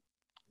escape.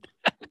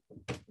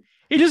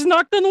 He just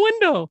knocked on the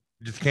window.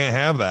 You just can't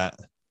have that.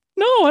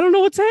 No, I don't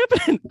know what's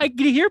happening. I could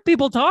hear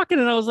people talking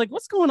and I was like,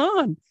 what's going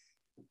on?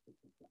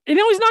 And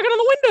now he's knocking on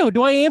the window.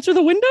 Do I answer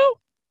the window?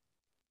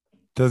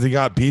 Does he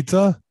got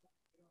pizza?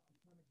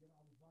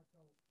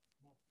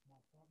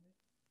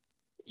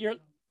 You're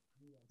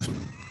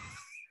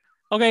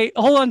okay.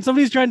 Hold on.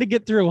 Somebody's trying to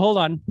get through. Hold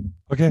on.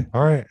 Okay.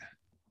 All right.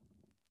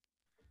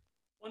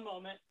 One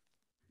moment.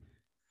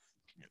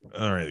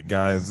 All right,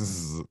 guys. This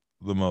is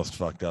the most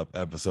fucked up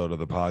episode of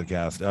the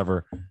podcast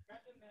ever.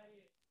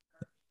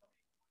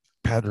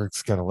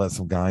 Patrick's got to let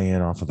some guy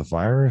in off of the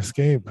fire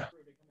escape.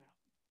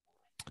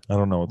 I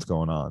don't know what's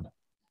going on.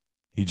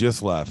 He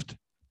just left.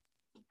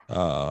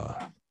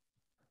 I've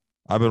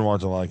been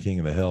watching a lot of King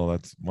of the Hill.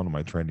 That's one of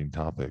my trending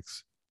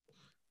topics.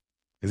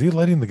 Is he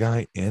letting the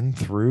guy in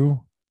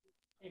through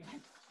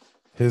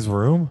his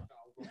room?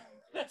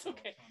 That's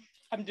okay.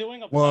 I'm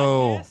doing a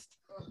Whoa. podcast,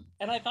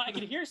 and I thought I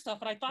could hear stuff,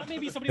 and I thought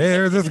maybe somebody. Hey,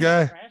 was there's like, this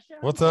guy. trash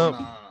out. What's No, up?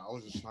 I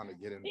was just trying to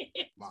get in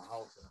my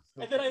house.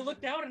 And then I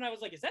looked out, and I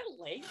was like, "Is that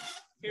late?"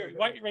 Here,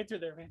 right through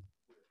there, man.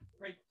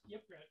 Right.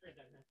 Yep. Right there,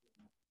 man.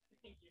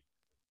 Thank you.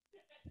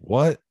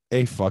 What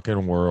a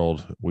fucking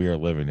world we are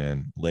living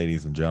in,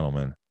 ladies and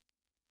gentlemen.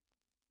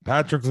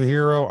 Patrick's a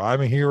hero. I'm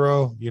a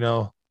hero. You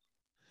know,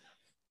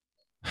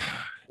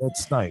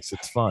 it's nice.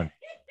 It's fun.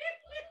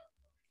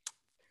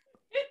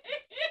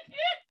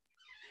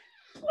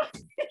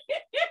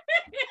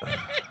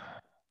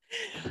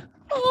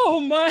 Oh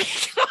my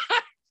god.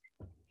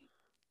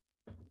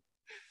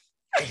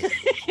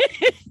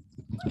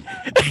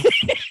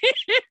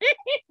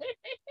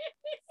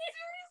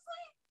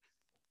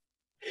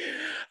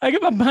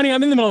 Honey,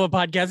 I'm in the middle of a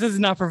podcast. This is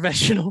not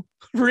professional.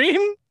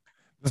 Reem,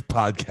 This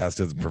podcast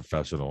isn't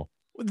professional.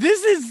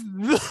 this is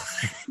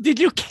did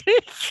you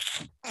get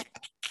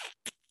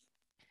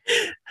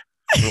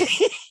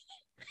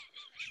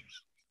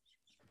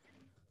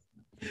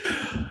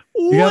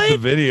You got the what?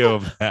 video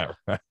of that,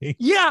 right?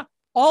 Yeah,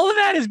 all of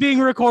that is being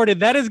recorded.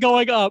 That is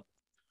going up.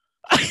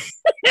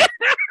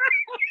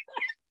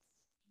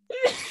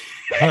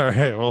 All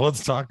right. Well,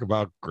 let's talk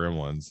about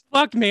Gremlins.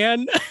 Fuck,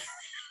 man.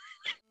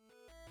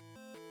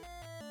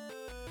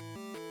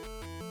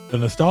 The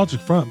Nostalgic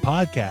Front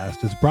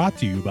podcast is brought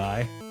to you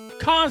by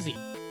Kazi,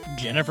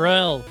 Jennifer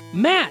L,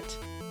 Matt,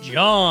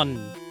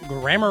 John,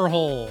 Grammar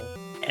Hole,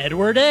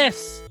 Edward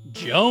S,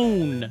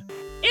 Joan,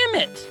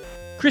 Emmett,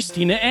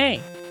 Christina A,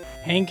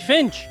 Hank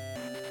Finch,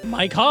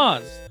 Mike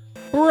Hawes,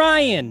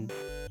 Brian,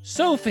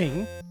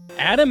 Sofing,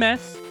 Adam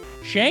S,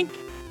 Shank.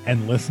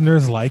 and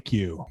listeners like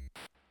you.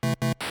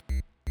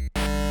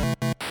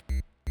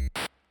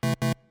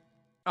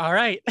 All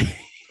right.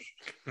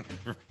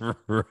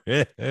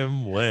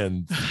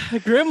 Gremlins.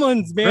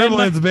 Gremlins, man.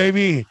 Gremlins,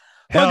 baby.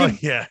 Hell Fucking-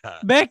 yeah.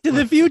 Back to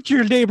the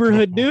Future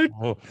neighborhood, dude.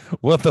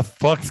 What the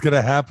fuck's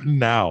gonna happen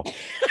now?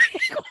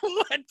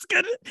 What's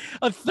gonna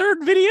a third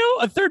video?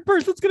 A third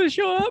person's gonna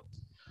show up?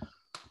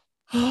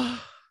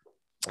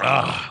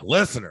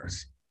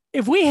 Listeners,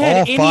 If we had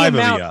all any five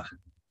amount, of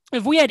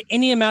if we had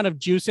any amount of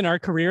juice in our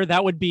career,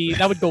 that would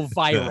go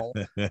viral.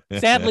 you.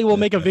 Sadly, we'll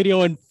make a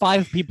video and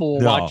 5 people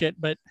will No. watch it,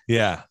 but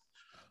Yeah.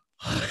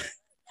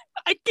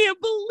 I can't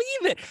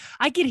believe it.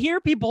 I could hear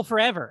people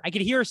forever. I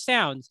could hear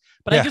sounds,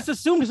 but Yeah. I just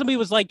assumed somebody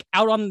was like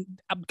out on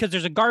because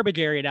there's a garbage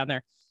area down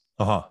there.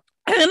 Uh-huh.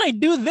 And then I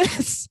do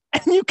this,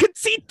 and you could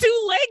see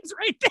 2 legs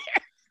right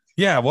there.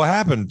 Yeah. What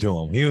happened to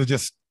him? He was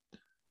just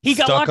He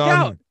got stuck locked on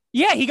out.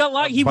 Yeah, he got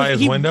locked. by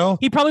his window.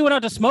 He probably went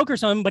out to smoke or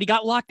something, but he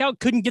got locked out.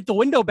 Couldn't get the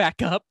window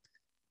back up.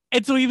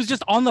 And so he was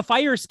just on the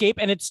fire escape,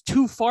 and it's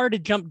too far to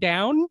jump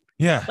down.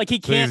 Yeah. Like he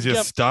So can't he's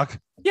just jump.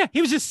 stuck. Yeah,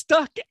 he was just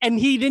stuck, and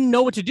he didn't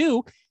know what to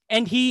do.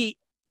 And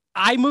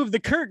I moved the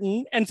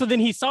curtain, and so then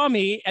he saw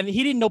me, and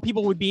he didn't know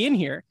people would be in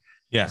here.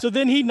 Yeah. So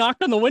then he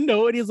knocked on the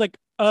window, and he was like,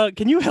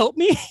 "Can you help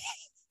me?"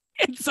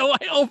 And so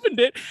I opened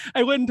it.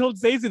 I went and told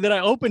Stacey that I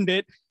opened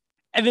it,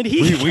 and then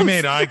We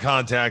made eye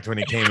contact when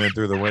he came in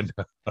through the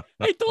window.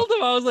 I told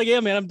him, I was like,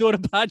 "Yeah, man, I'm doing a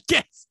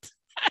podcast."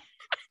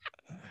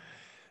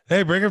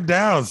 Hey, bring him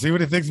down. See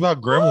what he thinks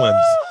about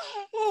Gremlins.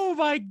 Oh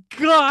my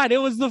God. It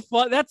was the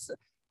fun.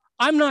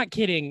 I'm not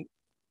kidding.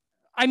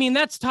 I mean,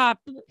 that's gotta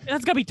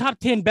be top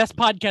 10 best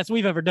podcasts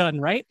we've ever done,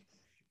 right?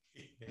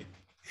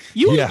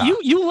 Yeah.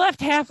 You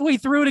left halfway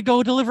through to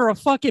go deliver a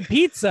fucking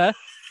pizza,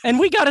 and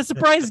we got a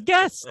surprise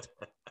guest.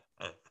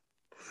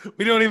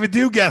 We don't even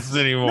do guests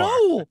anymore.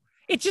 No,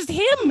 it's just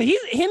him.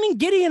 Him and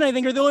Gideon, I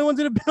think, are the only ones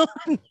that have been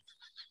on.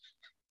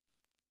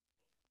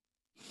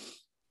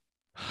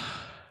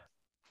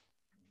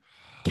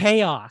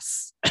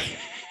 Chaos.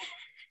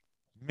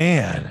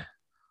 Man.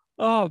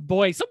 Oh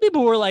boy. Some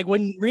people were like,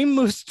 when Reem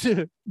moves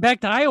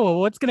back to Iowa,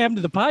 what's gonna happen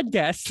to the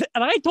podcast?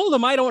 And I told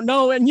them I don't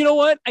know. And you know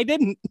what? I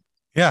didn't.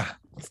 Yeah.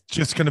 It's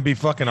just gonna be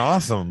fucking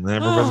awesome. And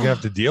everybody's gonna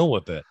have to deal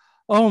with it.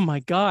 Oh my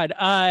God.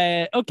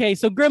 Okay,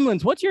 so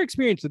Gremlins, what's your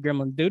experience with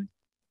Gremlins, dude?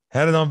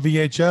 Had it on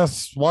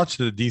VHS, watched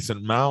it a decent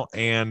amount,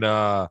 and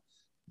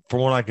from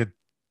what I could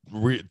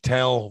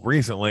tell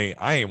recently,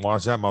 I ain't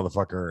watched that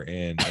motherfucker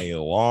in a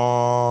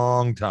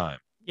long time.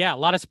 Yeah, a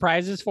lot of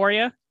surprises for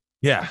you.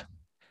 Yeah,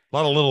 a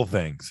lot of little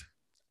things.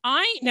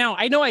 I know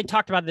I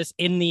talked about this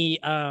in the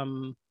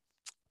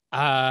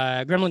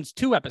Gremlins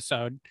 2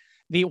 episode.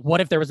 The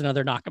what if there was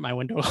another knock at my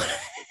window?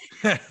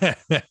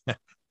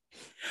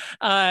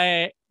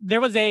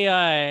 There was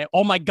a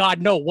oh my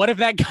God, no, what if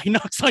that guy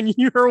knocks on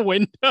your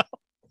window?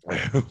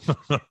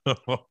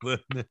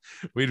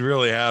 We'd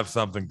really have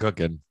something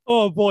cooking.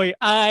 Oh boy.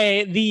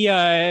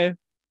 I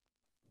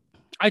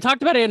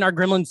talked about it in our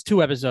Gremlins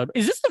 2 episode.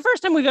 Is this the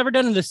first time we've ever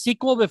done the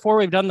sequel before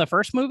we've done the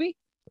first movie?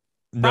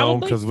 No,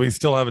 Probably? because we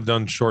still haven't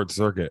done Short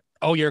Circuit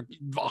Oh, you're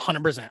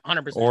 100%.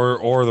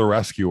 or The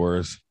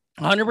Rescuers.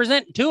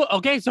 100% too.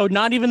 Okay, so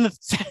not even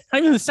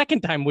the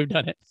second time we've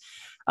done it.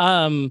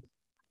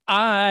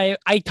 I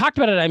talked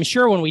about it, I'm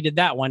sure, when we did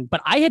that one,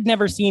 but I had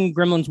never seen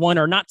Gremlins 1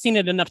 or not seen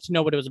it enough to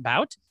know what it was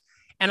about.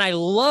 And I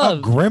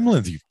loved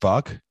Gremlins, you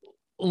fuck.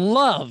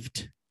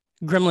 loved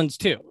Gremlins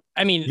 2.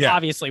 I mean, Yeah.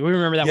 obviously, we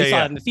remember that we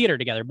saw it in the theater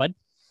together, bud.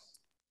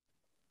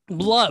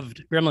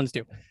 Loved Gremlins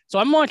 2. So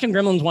I'm watching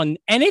Gremlins 1,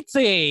 and it's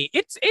a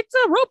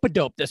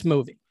rope-a-dope, this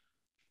movie.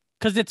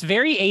 Because it's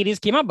very 80s,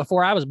 came out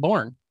before I was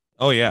born.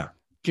 Oh yeah.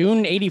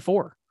 June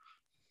 84.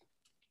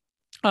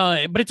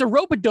 But it's a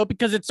rope-a-dope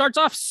because it starts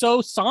off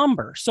so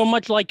somber, so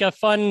much like a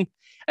fun.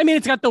 I mean,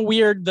 it's got the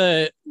weird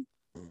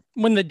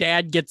when the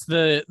dad gets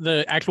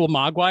the actual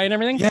Mogwai and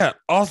everything. Yeah.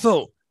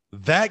 Also,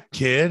 that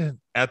kid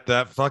at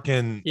that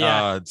fucking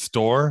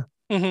store,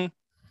 Mm-hmm.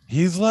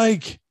 he's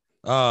like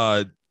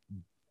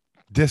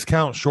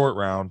discount short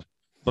round,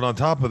 but on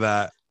top of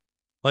that,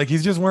 like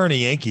he's just wearing a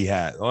Yankee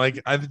hat.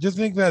 Like I just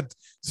think that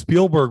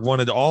Spielberg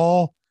wanted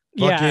all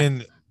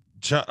fucking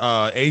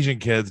Asian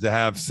kids to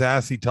have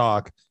sassy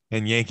talk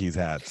and Yankees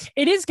hats.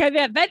 It is kind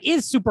of that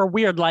is super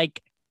weird.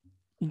 Like,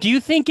 do you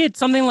think it's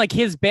something like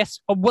his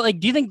best? Like,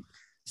 do you think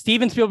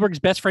Steven Spielberg's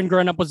best friend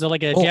growing up was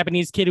like a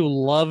Japanese kid who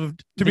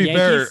loved To the be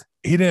fair, Yankees?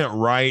 he didn't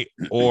write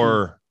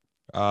or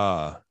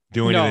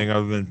do anything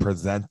other than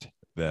present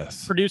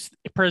this. Produce,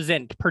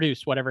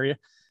 whatever.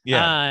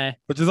 Yeah,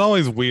 which is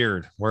always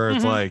weird. Where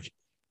it's like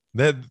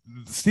that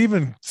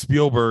Steven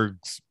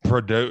Spielberg's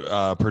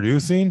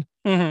producing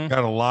got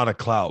a lot of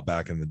clout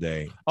back in the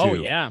day. Too. Oh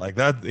yeah, like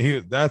that.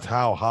 That's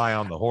how high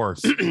on the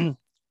horse.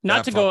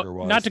 not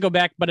to go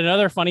back, but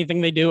another funny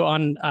thing they do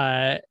on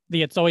the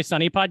It's Always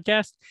Sunny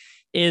podcast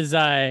is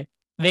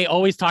they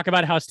always talk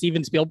about how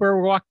Steven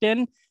Spielberg walked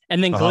in,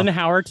 and then Glenn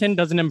Howerton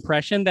does an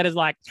impression that is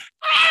like,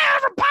 "Hey,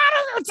 everybody,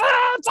 it's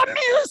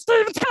me,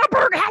 Steven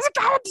Spielberg. How's it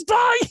going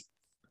today?"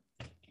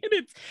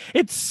 And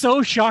it's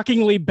so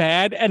shockingly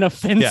bad and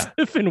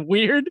offensive and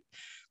weird,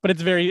 but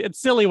it's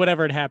silly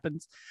whenever it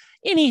happens.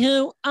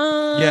 Anywho,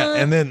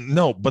 and then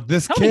but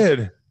this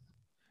kid,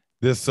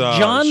 this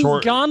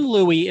John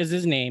Louis is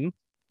his name.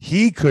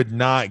 He could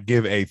not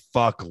give a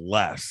fuck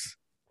less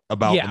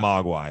about the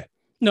Mogwai.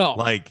 No,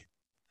 like,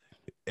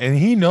 and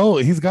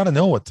he's got to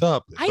know what's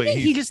up. I think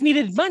he just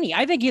needed money.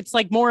 I think it's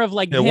like more of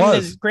like him and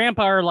his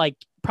grandpa are like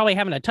probably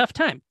having a tough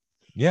time.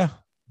 Yeah,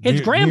 his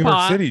grandpa, New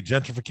York City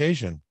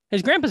gentrification.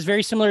 His grandpa's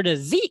very similar to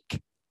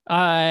Zeke,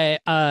 Kathy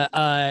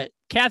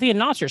and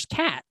Nosser's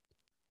cat.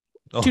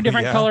 Two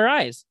different color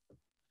eyes.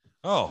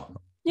 Oh,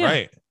 yeah.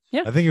 Right.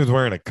 Yeah. I think he was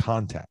wearing a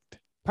contact.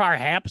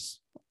 Perhaps.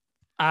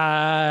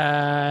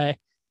 But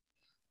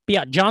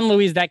yeah, John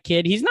Louis is that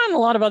kid. He's not in a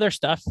lot of other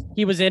stuff.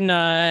 He was in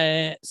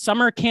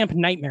Summer Camp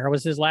Nightmare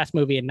was his last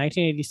movie in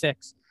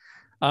 1986.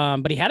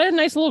 But he had a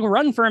nice little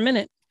run for a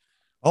minute.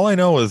 All I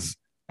know is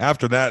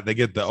after that, they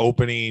get the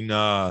opening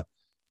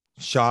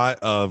shot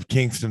of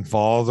Kingston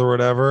Falls or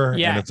whatever.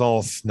 Yeah. And it's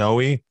all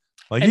snowy.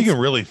 Like And you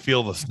can really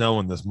feel the snow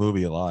in this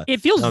movie a lot.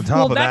 It feels On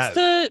top of that's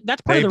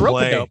part They of the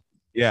play, rope-a-dope.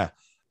 yeah.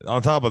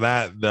 On top of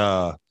that,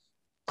 the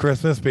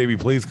Christmas Baby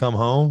Please Come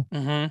Home.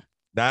 Mm-hmm.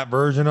 That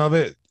version of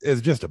it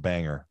is just a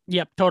banger.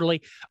 Yep,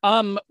 totally.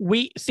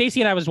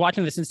 Stacy and I was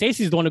watching this, and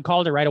Stacy's the one who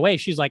called it right away.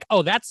 She's like,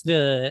 "Oh, that's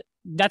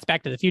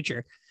Back to the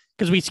Future,"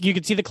 because you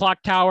could see the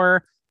clock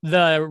tower,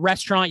 the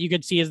restaurant you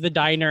could see is the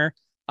diner.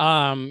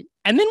 And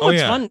then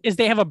what's fun is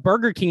they have a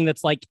Burger King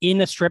that's like in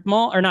a strip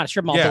mall, or not a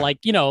strip mall, but like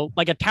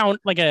like a town,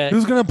 like a.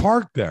 Who's gonna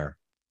park there?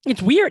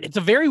 It's weird. It's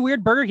a very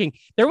weird Burger King.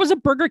 There was a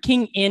Burger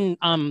King in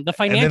the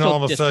financial. And then all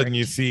of a district. sudden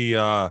you see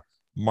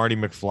Marty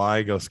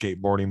McFly go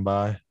skateboarding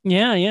by.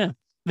 Yeah.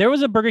 There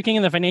was a Burger King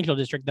in the financial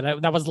district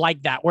that was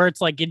like that, where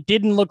it's like it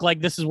didn't look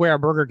like this is where a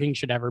Burger King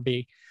should ever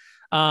be.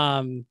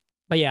 But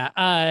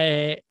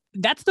yeah,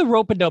 that's the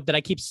rope-a-dope that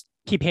I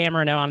keep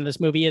hammering on this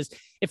movie. Is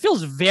it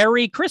feels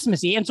very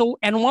Christmassy, and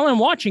while I'm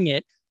watching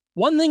it,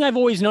 one thing I've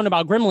always known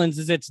about Gremlins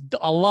is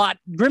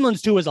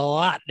Gremlins 2 is a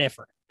lot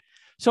different.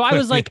 So I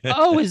was like,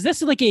 oh, is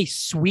this like a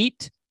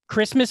sweet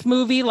Christmas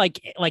movie like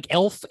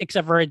Elf,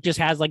 except for it just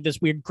has like this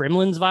weird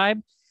Gremlins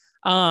vibe.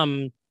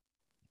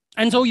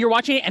 And so you're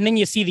watching it, and then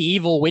you see the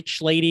evil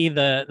witch lady,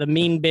 the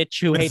mean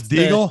bitch who hates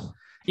Deagle.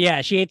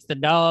 She hates the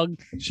dog.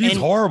 She's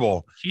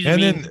horrible. She's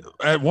and mean. Then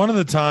at one of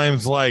the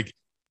times, like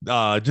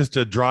just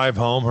to drive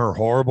home her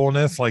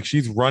horribleness, like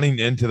she's running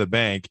into the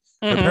bank.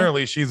 Mm-hmm.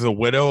 Apparently, she's a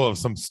widow of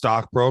some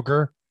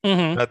stockbroker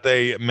that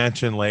they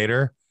mention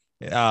later.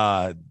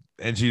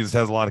 And she just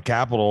has a lot of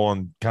capital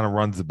and kind of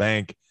runs the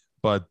bank.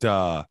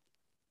 But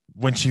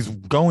when she's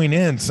going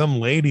in, some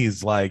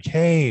lady's like,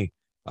 "Hey,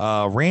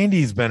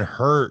 Randy's been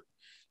hurt.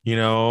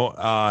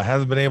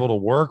 Hasn't been able to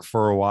work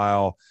for a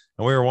while,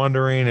 and we were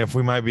wondering if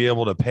we might be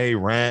able to pay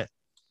rent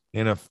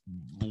in a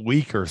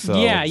week or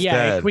so." Yeah,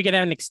 instead. if we could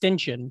have an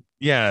extension.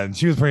 Yeah, and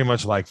she was pretty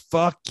much like,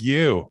 "Fuck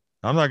you!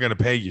 I'm not gonna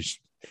pay you.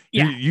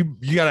 You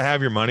got to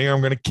have your money, or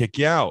I'm gonna kick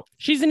you out."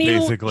 She's an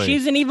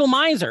evil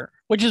miser,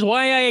 which is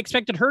why I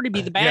expected her to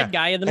be the bad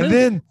guy of the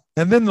movie.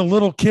 And then the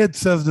little kid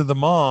says to the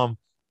mom,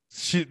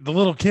 the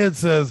little kid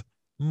says,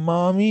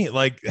 "Mommy,"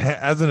 like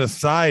as an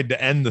aside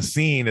to end the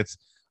scene, it's,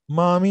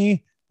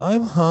 "Mommy,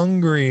 I'm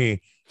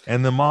hungry."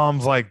 And the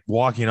mom's like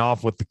walking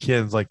off with the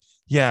kids, like,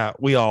 "Yeah,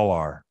 we all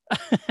are."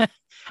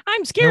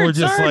 I'm scared. We're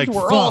just Sarge. like,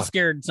 we're all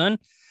scared, son.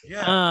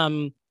 Yeah.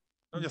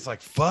 I'm just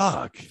like,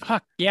 fuck.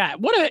 Yeah.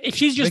 What if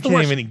she's just they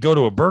can't even go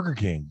to a Burger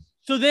King?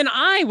 So then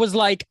I was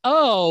like,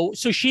 oh,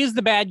 so she's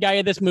the bad guy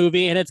of this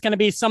movie, and it's going to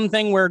be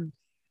something where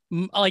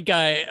like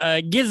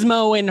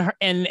Gizmo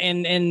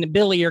and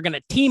Billy are going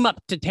to team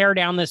up to tear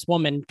down this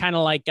woman, kind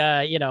of like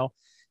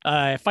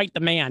Fight the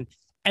Man.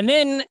 And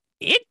then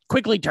it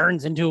quickly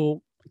turns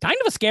into kind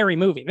of a scary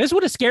movie. This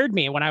would have scared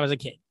me when I was a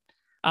kid.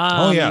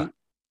 Oh yeah.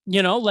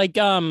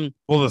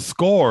 Well, the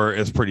score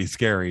is pretty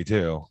scary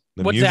too.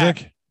 The what's music?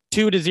 That?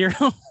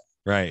 2-0.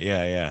 Right.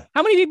 Yeah.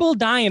 How many people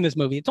die in this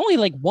movie? It's only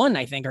like one,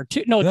 I think, or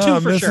two. No,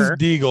 two for sure. Mrs.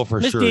 Deagle for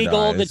Miss sure.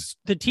 Deagle,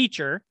 the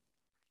teacher.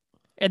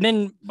 And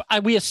then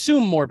we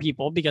assume more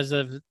people because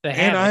of the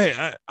habit.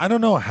 And I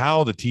don't know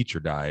how the teacher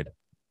died.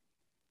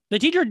 The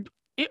teacher,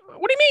 what do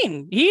you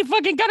mean? He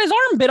fucking got his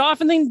arm bit off,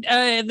 and then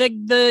I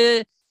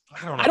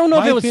don't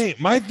know if it was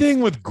my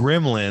thing with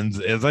Gremlins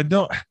is I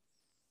don't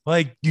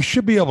like, you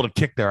should be able to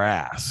kick their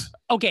ass.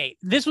 Okay,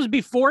 this was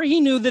before he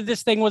knew that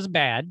this thing was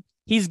bad.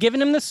 He's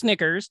giving him the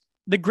Snickers.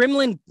 The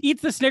gremlin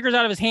eats the Snickers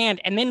out of his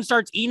hand and then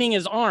starts eating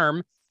his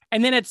arm.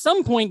 And then at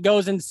some point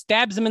goes and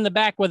stabs him in the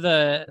back with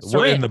a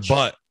syringe. In the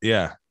butt.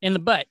 Yeah. In the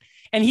butt.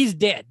 And he's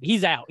dead.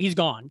 He's out. He's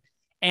gone.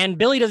 And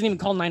Billy doesn't even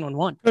call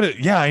 911.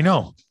 Yeah, I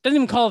know. Doesn't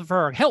even call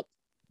for help.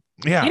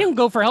 Yeah. He didn't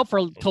go for help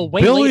till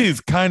way Billy's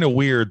later. kind of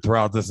weird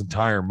throughout this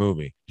entire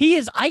movie. He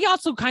is. I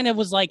also kind of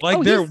was like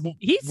oh,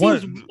 he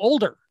seems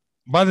older.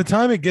 By the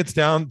time it gets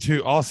down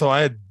to, also,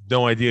 I had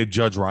no idea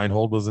Judge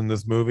Reinhold was in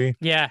this movie.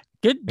 Yeah.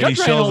 Good. And he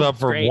shows up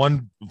great.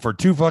 for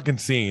two fucking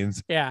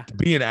scenes. Yeah. To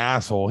be an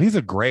asshole. He's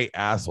a great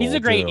asshole. He's a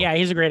great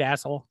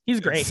asshole. He's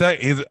great.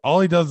 All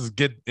he does is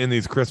get in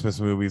these Christmas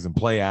movies and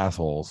play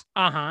assholes.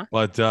 Uh-huh.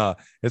 But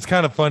it's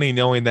kind of funny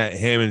knowing that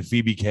him and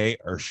Phoebe Kate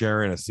are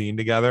sharing a scene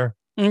together.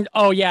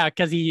 Oh yeah,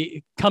 because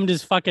he cummed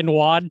his fucking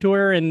wad to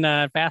her in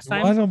Fast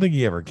Times. Well, I don't think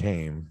he ever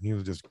came. He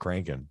was just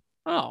cranking.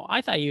 Oh,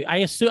 I thought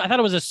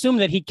it was assumed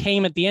that he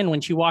came at the end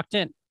when she walked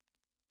in.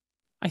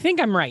 I think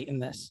I'm right in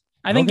this.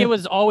 I think it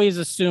was always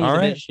assumed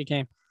that she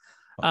came.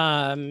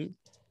 Have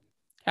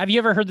you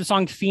ever heard the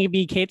song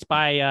Phoebe Cates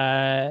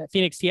by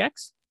Phoenix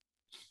TX?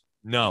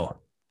 No.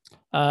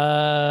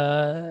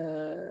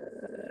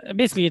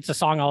 Basically, it's a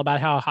song all about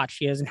how hot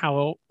she is and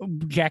how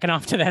jacking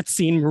off to that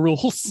scene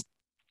rules.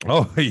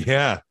 Oh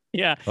yeah.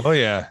 Yeah. Oh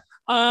yeah.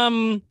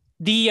 I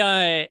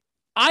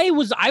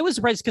was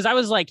surprised because I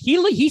was like,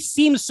 he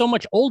seems so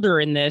much older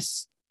in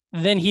this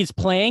than he's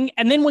playing.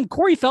 And then when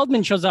Corey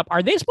Feldman shows up,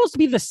 are they supposed to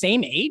be the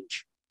same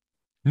age?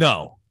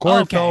 No,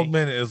 Corey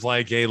Feldman is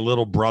like a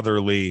little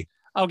brotherly,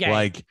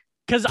 like,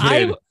 because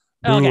who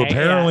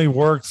apparently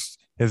works.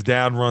 His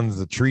dad runs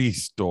the tree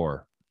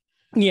store.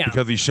 Yeah,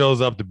 because he shows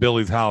up to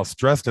Billy's house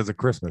dressed as a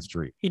Christmas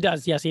tree. He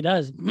does. Yes, he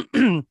does.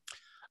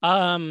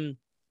 So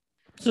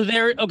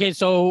there. Okay,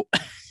 so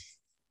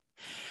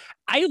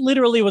I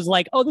literally was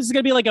like, "Oh, this is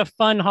gonna be like a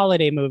fun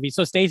holiday movie."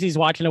 So Stacy's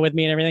watching it with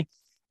me and everything,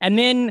 and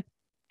then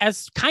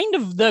as kind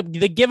of the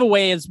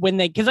giveaway is when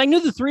because I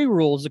knew the 3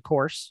 rules, of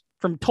course,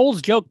 from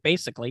Toll's joke,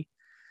 basically.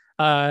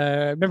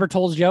 Remember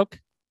Toll's joke?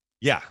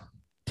 Yeah.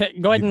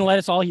 Go ahead and let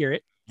us all hear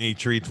it. He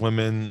treats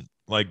women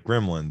like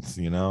gremlins,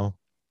 you know.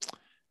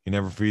 He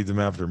never feeds them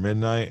after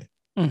midnight.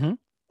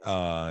 Mm-hmm.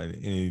 And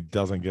he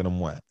doesn't get them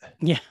wet.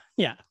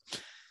 Yeah.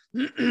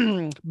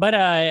 But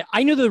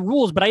I knew the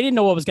rules, but I didn't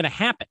know what was going to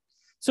happen.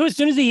 So as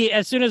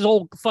soon as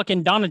old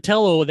fucking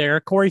Donatello there,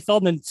 Corey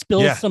Feldman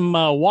spills some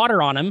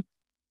water on him,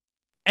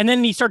 and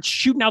then he starts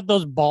shooting out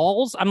those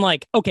balls, I'm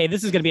like, okay,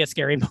 this is going to be a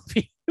scary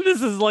movie.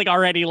 This is like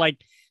already like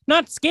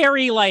not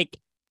scary like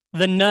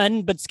The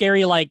Nun, but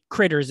scary like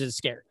Critters is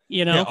scary,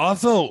 you know? Yeah,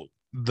 also,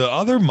 the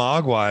other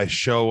Mogwai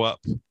show up.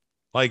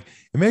 Like,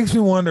 it makes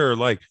me wonder,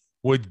 like,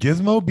 would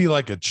Gizmo be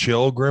like a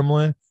chill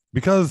gremlin?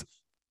 Because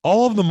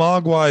all of the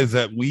Mogwais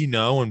that we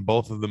know in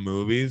both of the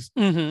movies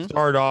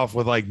start off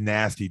with like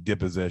nasty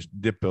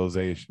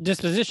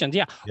dispositions.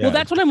 Yeah. Well,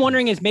 that's what I'm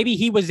wondering is maybe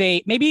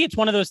it's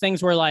one of those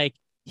things where like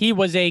he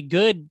was a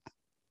good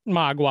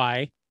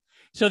Mogwai.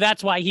 So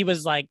that's why he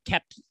was like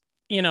kept,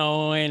 you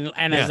know, and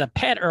as a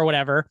pet or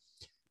whatever.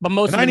 But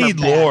most of them I need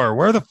lore.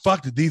 Where the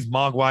fuck did these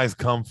Mogwais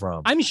come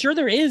from? I'm sure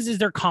there is. Is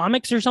there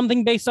comics or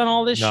something based on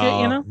all this shit?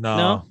 You know?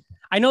 No.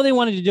 I know they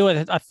wanted to do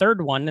a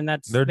third one, and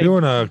they're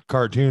doing a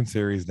cartoon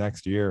series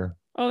next year.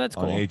 Oh, that's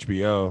cool. On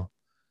HBO.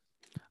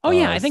 Oh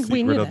yeah, I think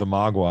we knew of the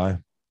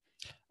Mogwai.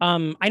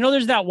 I know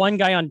there's that one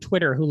guy on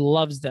Twitter who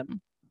loves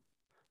them.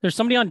 There's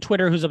somebody on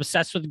Twitter who's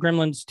obsessed with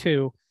Gremlins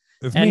too.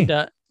 It's me.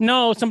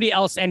 No, somebody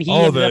else. And he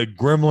the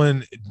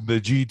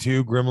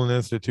G2 Gremlin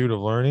Institute of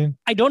Learning.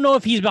 I don't know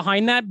if he's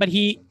behind that, but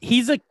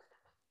he's a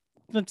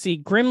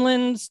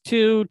Gremlins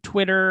 2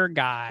 Twitter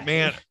guy.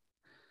 Man,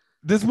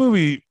 this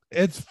movie,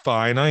 it's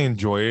fine. I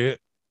enjoy it,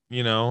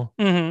 you know,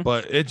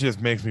 but it just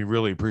makes me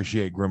really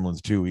appreciate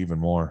Gremlins 2 even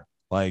more.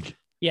 Like,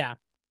 yeah.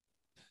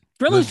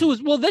 Gremlins 2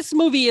 is, well, this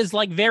movie is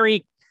like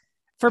very,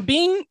 for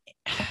being,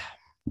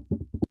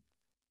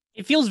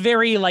 it feels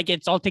very like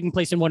it's all taking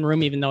place in one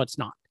room, even though it's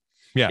not.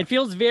 Yeah. It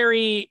feels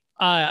very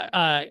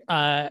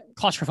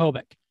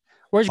claustrophobic.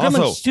 Whereas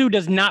Gremlins 2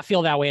 does not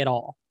feel that way at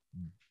all.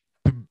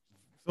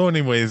 So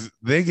anyways,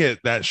 they get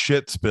that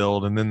shit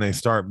spilled and then they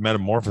start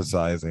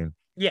metamorphosizing.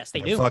 Yes, they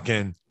do.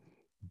 Fucking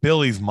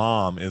Billy's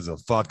mom is a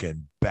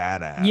fucking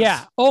badass.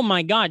 Yeah. Oh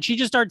my God. She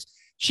just starts.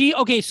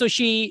 So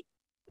she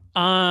gets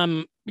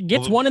one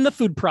in the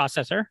food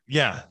processor.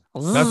 Yeah.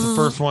 That's the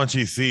first one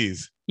she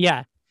sees.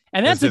 Yeah.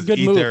 And that's a good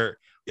move.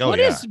 What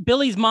is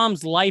Billy's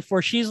mom's life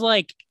where she's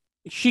like,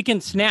 she can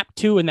snap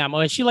too in that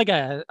moment? Is she like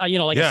a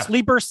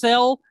sleeper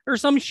cell or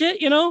some shit,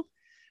 you know?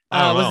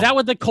 Was that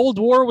what the Cold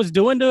War was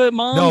doing to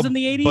moms in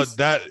the 80s? But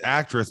that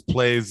actress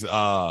plays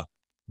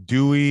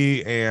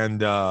Dewey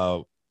and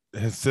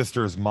his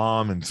sister's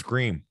mom in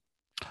Scream.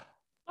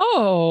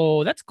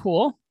 Oh, that's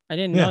cool. I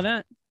didn't know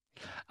that.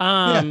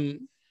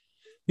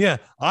 Yeah.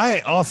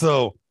 I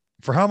also,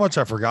 for how much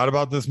I forgot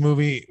about this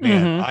movie,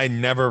 man, I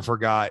never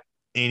forgot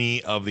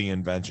any of the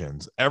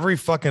inventions. Every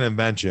fucking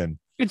invention.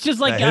 It's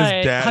just like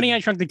Honey, I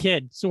Shrunk the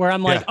Kid. So where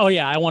I'm like, oh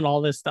yeah, I want all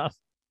this stuff.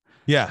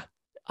 Yeah.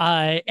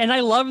 And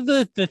I love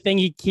the thing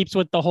he keeps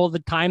with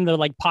the time, the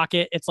like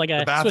pocket. It's like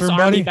a Swiss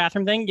Army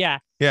bathroom thing. Yeah.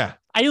 Yeah.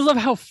 I just love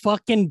how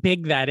fucking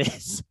big that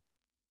is.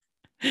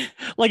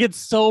 Like it's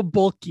so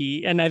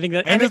bulky. And I think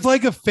that, and it's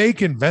like a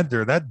fake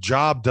inventor. That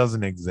job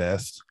doesn't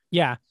exist.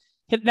 Yeah.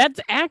 That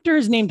actor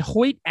is named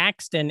Hoyt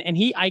Axton. And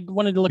I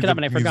wanted to look it up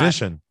and I forgot.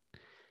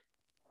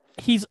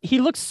 He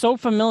looks so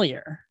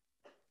familiar.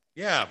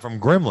 Yeah, from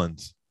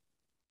Gremlins.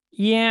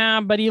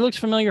 Yeah, but he looks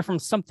familiar from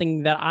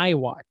something that I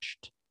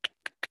watched.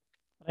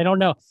 I don't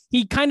know.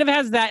 He kind of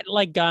has that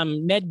like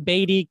Ned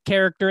Beatty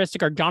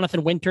characteristic or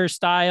Jonathan Winters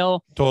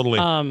style. Totally.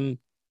 And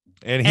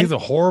he's a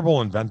horrible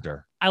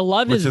inventor. I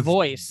love his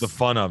voice. The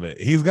fun of it.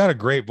 He's got a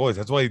great voice.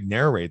 That's why he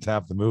narrates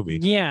half the movie.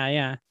 Yeah,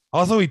 yeah.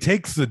 Also, he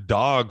takes the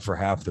dog for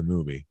half the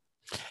movie.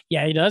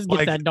 Yeah, he does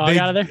get that dog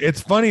out of there.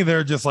 It's funny.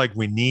 They're just like,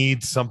 we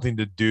need something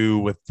to do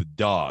with the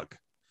dog.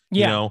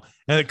 Yeah. You know,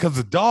 and because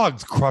the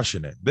dog's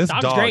crushing it. This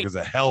dog is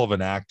a hell of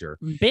an actor.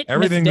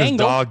 Everything this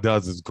dog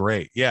does is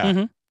great.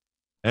 Yeah.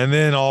 And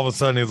then all of a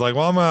sudden he's like,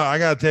 well, I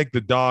got to take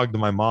the dog to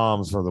my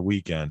mom's for the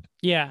weekend.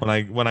 Yeah.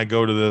 When I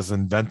go to this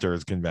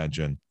inventors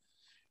convention.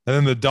 And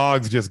then the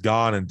dog's just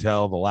gone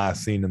until the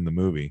last scene in the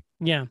movie.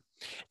 Yeah.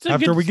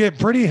 After we get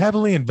pretty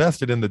heavily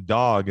invested in the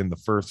dog in the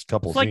first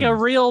couple scenes. Like a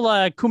real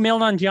Kumail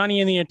Nanjiani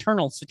in the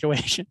Eternal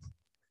situation.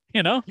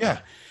 You know?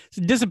 Yeah.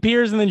 So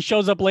disappears and then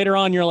shows up later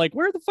on. You're like,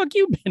 where the fuck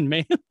you been,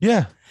 man?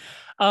 Yeah.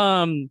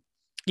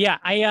 Yeah.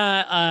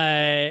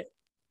 I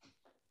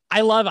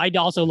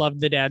also love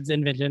the dad's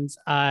inventions.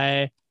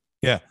 Yeah.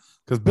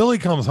 Because Billy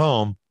comes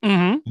home.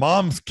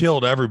 Mom's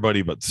killed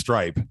everybody but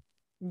Stripe.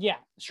 Yeah.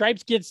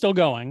 Stripe's kid's still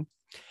going.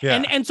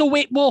 Yeah. And so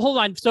hold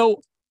on.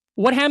 So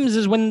what happens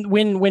is when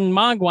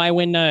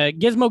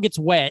Gizmo gets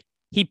wet,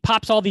 he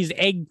pops all these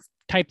egg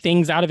type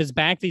things out of his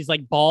back, these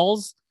like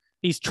balls.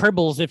 these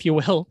tribbles, if you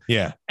will.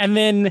 Yeah. And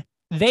then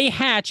they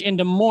hatch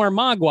into more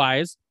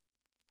mogwais.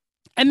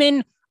 And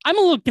then I'm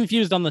a little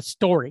confused on the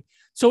story.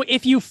 So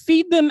if you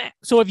feed them,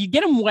 so if you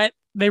get them wet,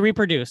 they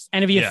reproduce.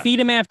 And if you Yeah. feed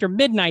them after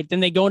midnight, then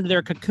they go into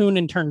their cocoon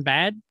and turn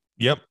bad.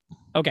 Yep.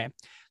 Okay.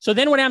 So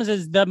then what happens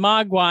is the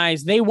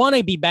mogwais, they want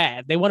to be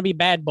bad. They want to be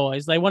bad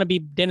boys. They want to be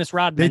Dennis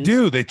Rodman. They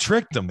do. They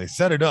tricked them. They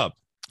set it up.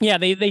 Yeah,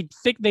 they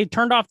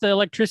turned off the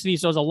electricity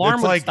so his alarm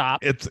It's would like,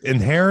 stop. it's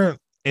inherent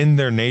in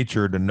their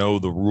nature to know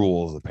the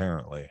rules,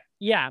 apparently.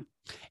 Yeah.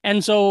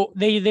 And so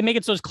they make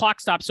it so his clock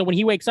stops. So when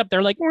he wakes up,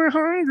 they're like, we're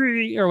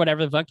hungry or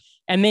whatever the fuck.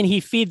 And then he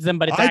feeds them,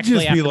 but it's I'd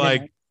actually just be after like,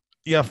 midnight.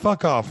 yeah,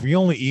 fuck off. You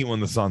only eat when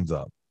the sun's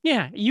up.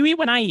 Yeah, you eat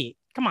when I eat.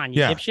 Come on, you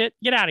Yeah. dipshit.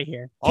 Get out of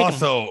here. Kick 'em.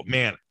 Also,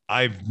 man,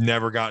 I've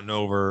never gotten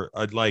over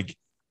like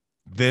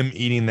them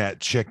eating that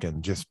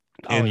chicken just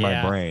Oh, in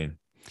yeah. my brain.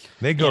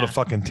 They go to Yeah.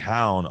 fucking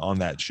town on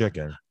that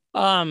chicken.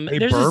 They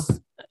there's burp.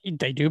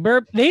 they do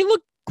burp. They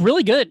look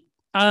really good.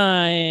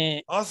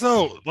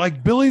 Also,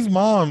 like Billy's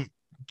mom,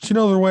 she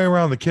knows her way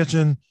around the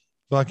kitchen,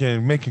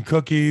 fucking making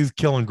cookies,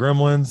 killing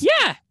gremlins.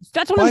 Yeah,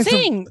 that's what Buy I'm some-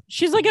 saying.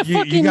 She's like a You,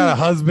 fucking you got a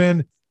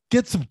husband,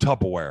 get some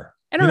Tupperware.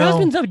 and her you know?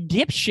 husband's a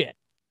dipshit.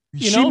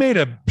 you She know? made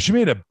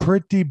a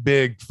pretty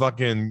big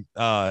fucking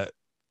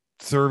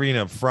serving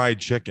of fried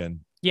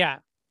chicken. Yeah,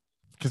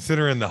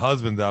 Considering the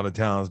husband's out of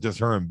town, it's just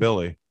her and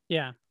Billy.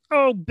 yeah.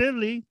 Oh,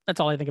 Billy.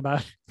 That's all I think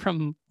about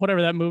from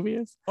whatever that movie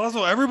is.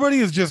 Also, everybody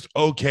is just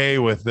okay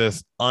with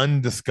this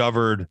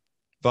undiscovered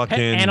fucking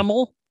Pet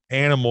animal.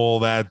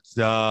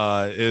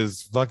 that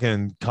is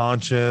fucking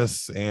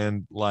conscious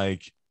and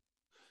like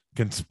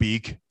can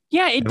speak.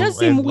 Yeah, it and- does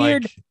seem and,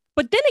 weird. like,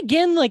 But then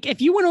again, like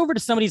if you went over to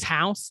somebody's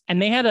house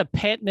and they had a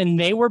pet and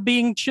they were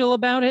being chill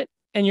about it,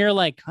 and you're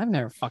like, I've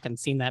never fucking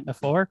seen that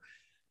before.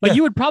 But Yeah.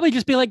 you would probably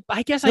just be like,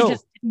 I guess I No,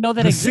 just didn't know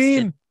that the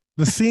existed.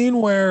 scene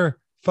where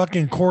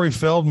fucking Corey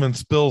Feldman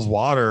spills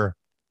water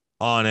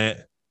on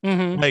it,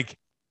 Mhm. like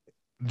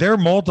they're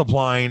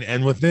multiplying,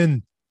 and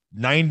within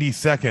 90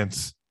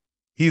 seconds,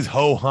 he's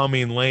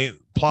humming,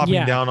 plopping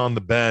Yeah. down on the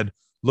bed,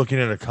 looking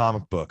at a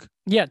comic book.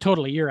 Yeah,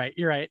 totally. You're right.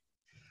 You're right.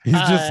 He's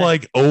just Uh,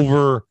 like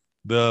over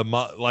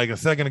like a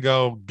second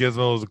ago,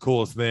 Gizmo was the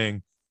coolest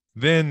thing.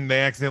 Then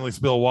they accidentally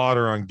spill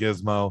water on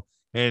Gizmo,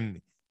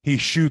 and he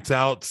shoots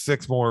out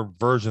 6 more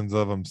versions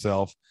of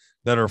himself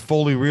that are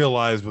fully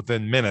realized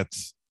within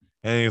minutes.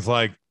 And he's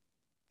like,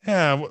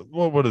 yeah,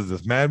 what is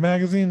this, Mad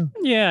Magazine?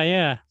 Yeah,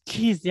 yeah.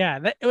 Jeez, yeah.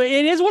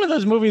 It is one of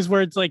those movies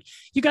where it's like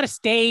you got to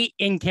stay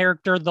in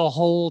character the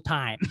whole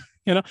time.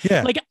 You know,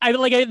 Yeah.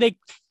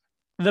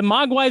 the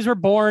Mogwais were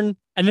born,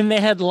 and then they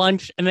had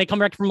lunch, and they come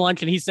back from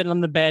lunch, and he's sitting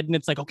on the bed, and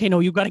it's like, okay, no,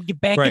 you got to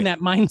get back Right. in that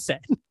mindset.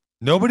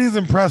 Nobody's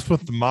impressed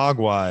with the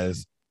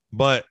Mogwais,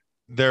 but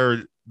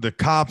the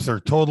cops are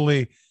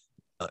totally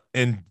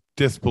in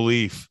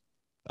disbelief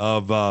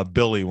of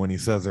Billy when he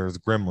says there's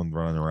gremlins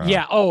running around.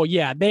 Yeah. Oh,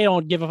 yeah. They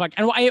don't give a fuck.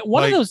 And one of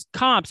Like- those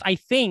cops, I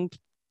think,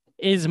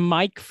 is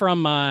Mike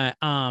from One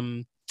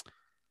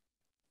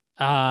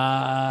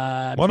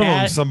of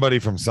Bad- them, somebody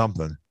from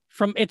something.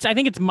 I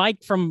think it's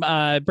Mike from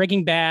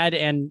Breaking Bad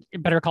and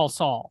Better Call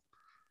Saul.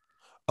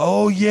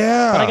 Oh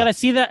yeah, But I gotta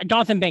see that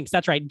Jonathan Banks.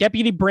 That's right.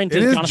 Deputy Brent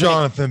it is is Jonathan Banks.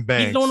 Jonathan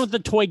Banks. He's the one with the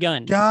toy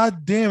gun.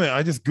 God damn it!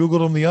 I just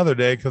googled him the other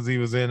day because he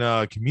was in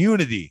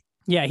Community.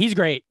 Yeah, he's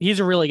great. He's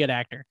a really good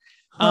actor.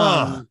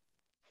 Huh.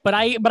 But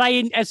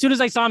I as soon as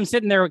I saw him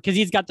sitting there because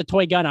he's got the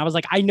toy gun, I was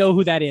like, I know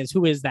who that is.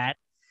 Who is that?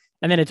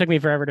 And then it took me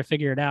forever to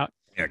figure it out.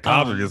 Yeah,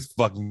 cops are Um, just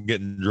fucking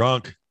getting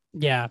drunk.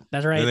 Yeah,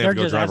 that's right. And they They're have to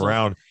go just drive assholes.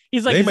 around.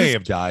 He's like, They is may this-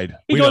 have died.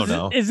 he We goes,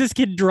 don't know. Is this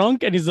kid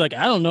drunk? And he's like,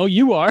 I don't know.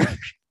 You are,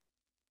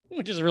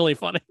 which is really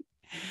funny.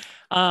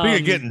 Speaking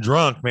of getting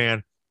drunk,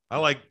 man, I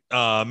like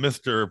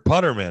Mr.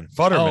 Futterman.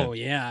 Oh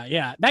yeah,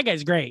 yeah. That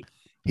guy's great.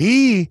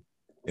 He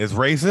is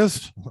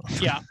racist.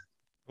 Yeah.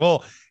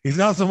 Well, he's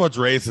not so much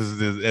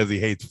racist as he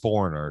hates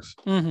foreigners.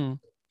 Mm-hmm.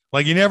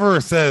 Like he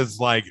never says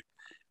like,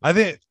 I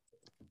think,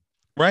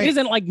 right? He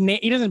doesn't like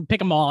he doesn't pick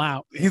them all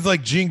out. He's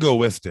like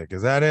jingoistic.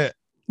 Is that it?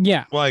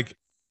 Yeah. Like,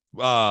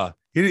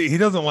 he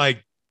doesn't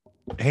like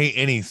hate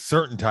any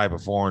certain type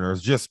of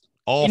foreigners, just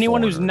all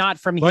Anyone who's foreigners. not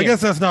from Well, I here.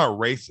 guess that's not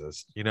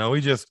racist. You know,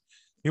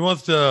 he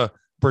wants to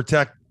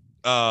protect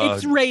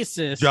It's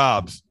racist.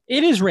 jobs.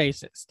 It is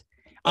racist.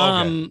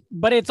 Okay.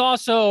 But it's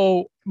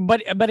also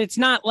but it's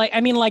not like, I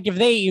mean, like if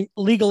they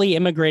legally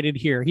immigrated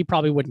here, he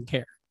probably wouldn't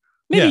care.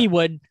 Maybe Yeah. he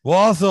would. Well,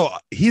 also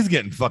he's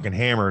getting fucking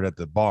hammered at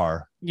the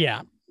bar.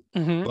 Yeah.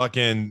 Mhm.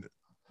 Fucking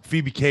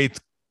Phoebe Cates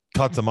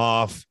cuts him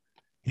off.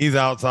 He's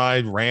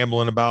outside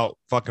rambling about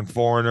fucking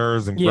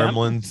foreigners and Yeah.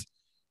 gremlins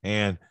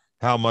and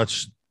how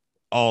much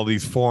all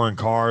these foreign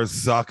cars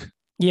suck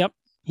Yep.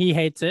 He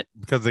hates it.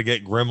 because they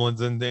get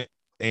gremlins in it.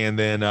 And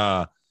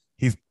then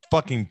he's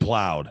fucking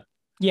plowed.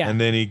 Yeah. And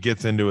then he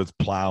gets into his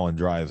plow and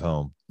drives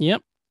home.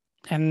 Yep.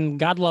 And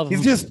God love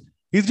him.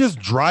 He's just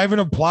driving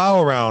a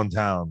plow around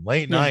town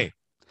late Yeah. night.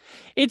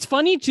 It's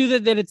funny too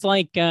that it's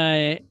like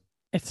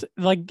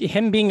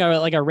him being a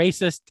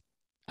racist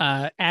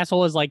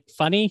asshole is like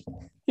funny,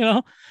 you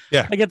know?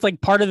 Yeah. Like it's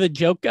like part of the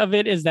joke of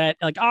it is that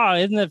like, oh,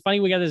 isn't it funny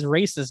we got this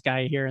racist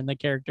guy here in the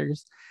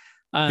characters?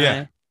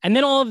 Yeah. And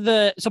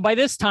then so by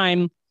this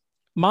time,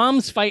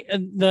 moms fight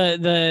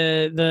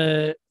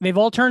they've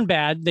all turned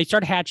bad. They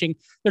start hatching.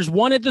 There's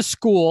one at the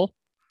school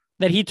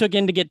that he took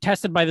in to get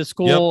tested by the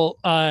school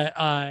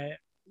science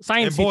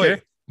And boy,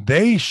 teacher.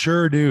 they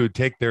sure do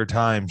take their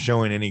time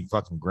showing any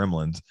fucking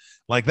gremlins.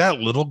 Like that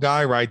little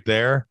guy right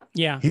there.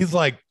 Yeah. He's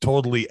like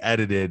totally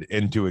edited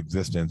into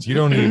existence. You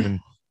don't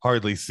even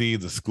hardly see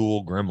the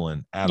school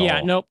gremlin at all.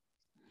 Yeah, nope.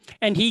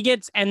 And he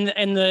gets and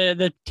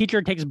the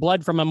teacher takes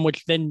blood from him,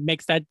 which then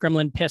makes that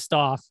gremlin pissed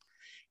off.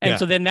 And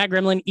so then that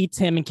gremlin eats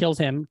him and kills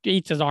him,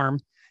 eats his arm.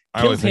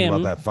 I always think him.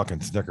 about that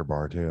fucking Snicker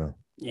bar too.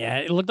 Yeah,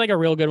 it looked like a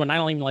real good one. I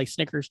don't even like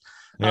Snickers.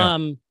 Yeah.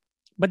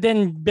 But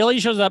then Billy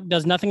shows up,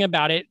 does nothing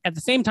about it. At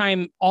the same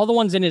time, all the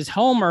ones in his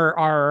home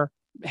are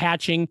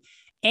hatching,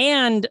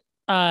 and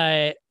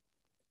Gizmo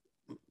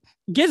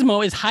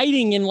is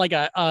hiding in like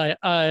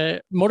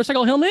a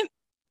motorcycle helmet.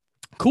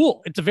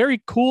 Cool. It's a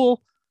very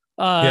cool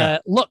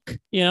look,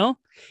 you know.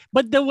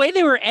 But the way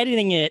they were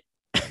editing it,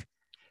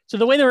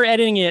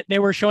 they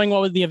were showing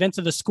what was the events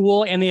of the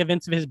school and the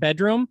events of his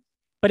bedroom.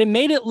 But it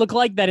made it look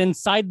like that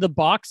inside the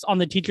box on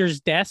the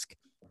teacher's desk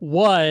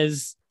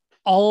was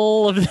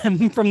all of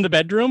them from the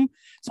bedroom.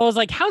 So I was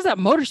like, how's that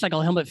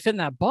motorcycle helmet fit in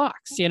that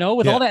box, you know,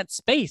 with all that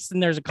space?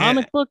 And there's a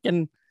comic book.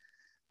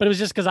 But it was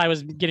just because I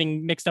was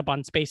getting mixed up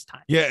on space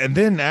time. Yeah. And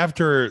then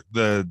after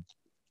the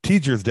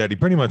teacher's dead, he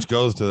pretty much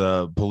goes to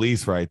the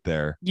police right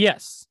there.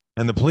 Yes.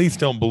 And the police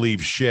don't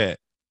believe shit.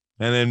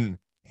 And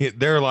then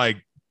they're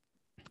like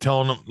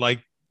telling them,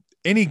 like,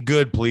 any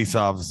good police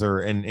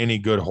officer in any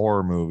good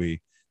horror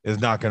movie is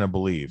not going to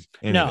believe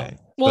anything.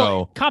 No.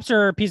 Well, cops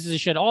are pieces of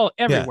shit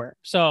everywhere.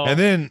 So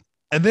and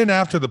then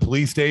after the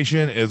police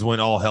station is when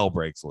all hell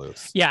breaks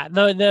loose. Yeah,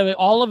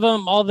 all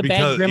the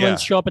bad gremlins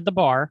show up at the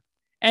bar,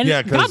 and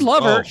God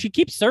love her, she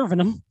keeps serving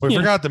them. We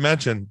forgot to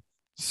mention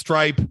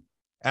Stripe,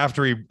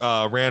 after he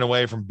ran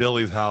away from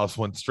Billy's house,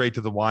 went straight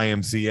to the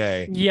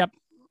YMCA. Yep.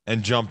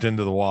 And jumped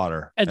into the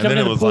water. And then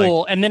it was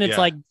pool, and then it's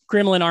like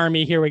Gremlin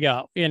Army. Here we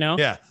go. You know.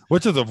 Yeah,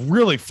 which is a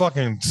really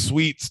fucking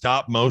sweet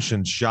stop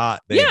motion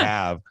shot they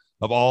have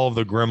of all of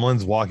the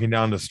gremlins walking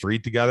down the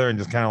street together and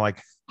just kind of like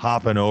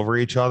hopping over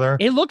each other.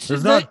 It looks.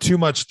 There's not too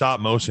much stop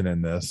motion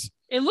in this.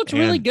 It looks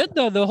really good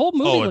though. The whole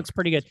movie looks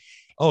pretty good.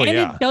 Oh, and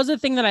it does a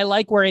thing that I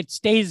like where it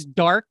stays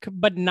dark,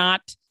 but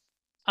not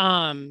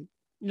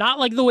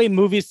like the way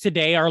movies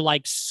today are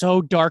like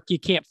so dark you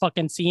can't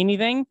fucking see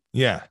anything.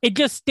 Yeah. It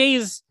just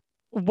stays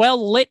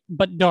well lit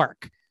but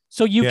dark,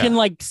 so you can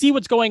like see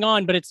what's going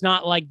on, but it's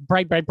not like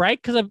bright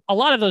because a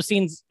lot of those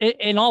scenes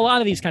in a lot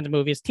of these kinds of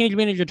movies, Teenage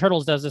Mutant Ninja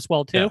Turtles does this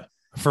well too.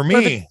 For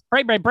me,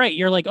 bright,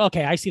 you're like,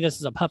 okay, I see this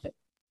as a puppet.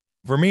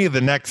 For me,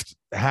 the next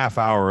half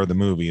hour of the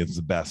movie is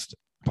the best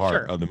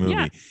part of the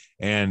movie,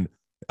 and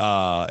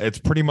it's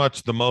pretty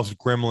much the most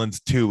Gremlins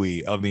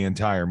 2-y of the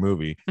entire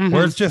movie,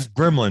 where it's just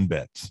gremlin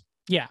bits.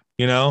 Yeah,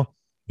 you know,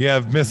 you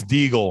have Miss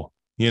Deagle.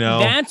 You know,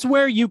 that's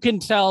where you can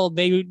tell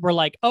they were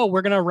like, oh,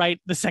 we're going to write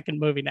the second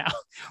movie now.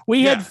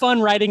 We had fun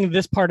writing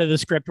this part of the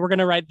script. We're going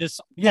to write this,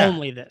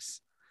 only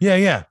this. Yeah,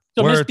 yeah.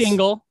 So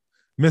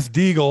Miss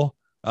Deagle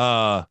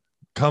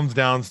comes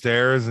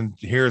downstairs and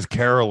hears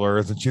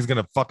carolers, and she's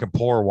going to fucking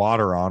pour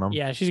water on them.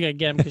 Yeah, she's going to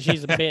get him because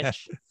she's a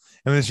bitch.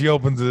 And then she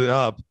opens it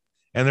up,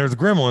 and there's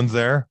gremlins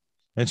there,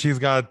 and she's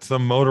got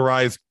some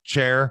motorized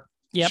chair.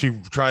 Yep. She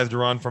tries to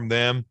run from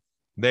them.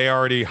 They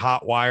already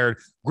hot wired.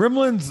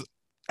 Gremlins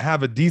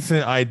have a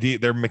decent idea.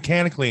 They're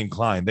mechanically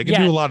inclined. They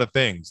can do a lot of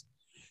things,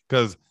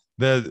 because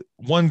the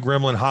one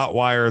gremlin hot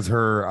wires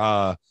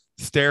her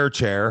stair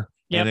chair,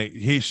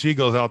 and she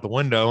goes out the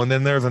window, and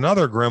then there's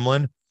another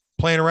gremlin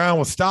playing around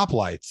with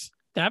stoplights.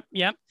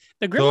 Yep.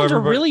 The gremlins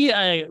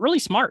are really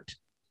smart.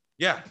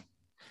 Yeah.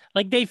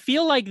 Like they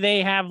feel like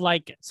they have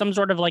like some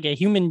sort of like a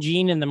human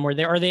gene in them, where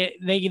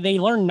they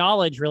learn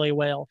knowledge really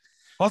well.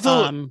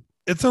 Also,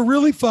 it's a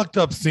really fucked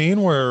up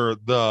scene where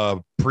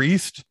the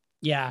priest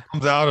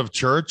comes out of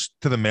church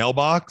to the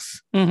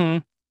mailbox,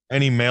 and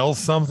he mails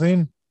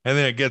something, and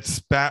then it gets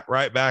spat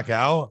right back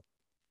out,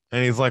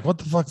 and he's like, what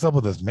the fuck's up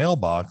with this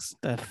mailbox?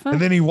 And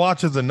then he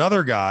watches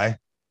another guy.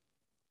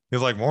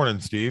 He's like, morning,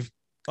 Steve.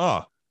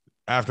 Oh,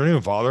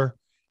 afternoon, Father.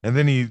 And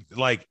then he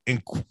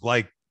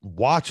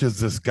watches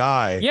this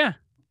guy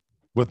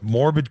with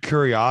morbid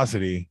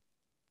curiosity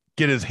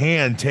get his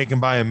hand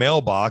taken by a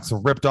mailbox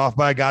and ripped off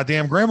by a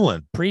goddamn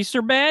gremlin. Priests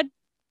are bad.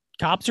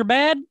 Cops are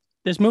bad.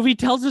 This movie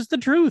tells us the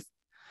truth.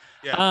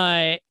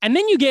 Yeah. And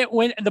then you get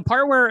when the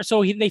part where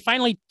they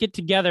finally get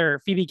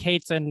together, Phoebe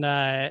Cates and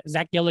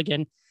Zach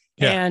Gilligan,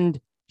 and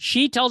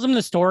she tells him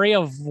the story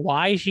of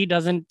why she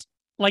doesn't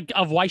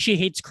why she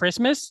hates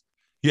Christmas.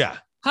 Yeah.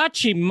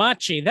 Hachi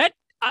Machi. That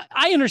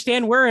I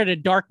understand we're at a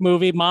dark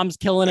movie. Mom's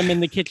killing him in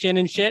the kitchen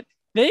and shit.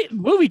 The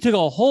movie took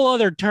a whole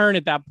other turn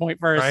at that point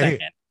for a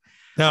second.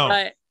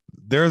 Now,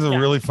 there's a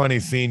really funny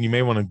scene. You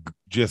may want to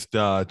just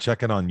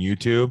check it on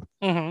YouTube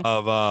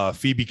of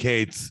Phoebe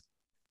Cates.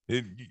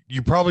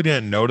 You probably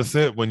didn't notice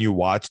it when you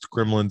watched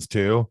Gremlins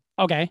 2.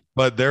 Okay.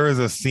 But there is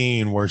a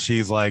scene where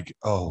she's like,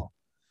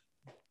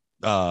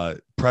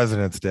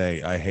 President's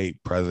Day. I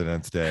hate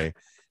President's Day.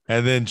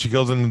 And then she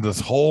goes into this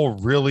whole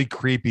really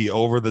creepy,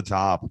 over the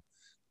top,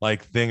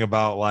 like thing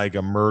about like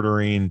a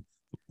murdering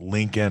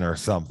Lincoln or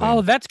something.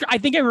 Oh, that's. I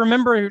think I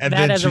remember and that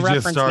then as she a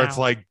reference just starts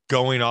now. like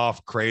going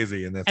off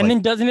crazy, and it's And like,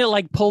 then doesn't it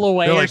like pull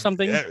away they're or like,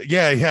 something?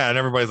 yeah, and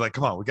everybody's like,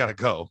 "Come on, we gotta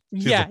go."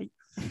 She's Yeah. like-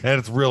 and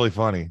it's really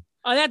funny.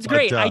 Oh, that's But,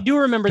 great. I do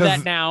remember 'cause-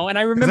 that now, and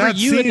I 'Cause remember that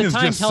you at scene the is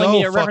time just telling so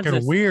me it fucking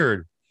references.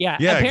 weird. Yeah,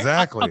 Yeah,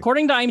 exactly.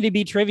 According to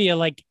IMDb trivia,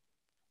 like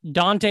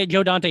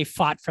Joe Dante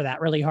fought for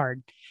that really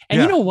hard. And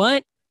Yeah. you know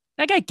what?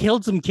 That guy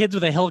killed some kids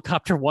with a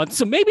helicopter once,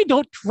 so maybe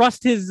don't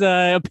trust his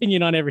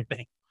opinion on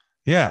everything.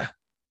 Yeah,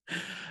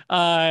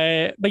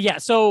 But yeah,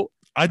 so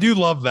I do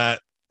love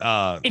that.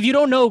 if you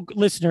don't know,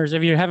 listeners,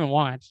 if you haven't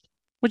watched,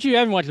 which you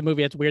haven't watched the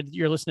movie, it's weird that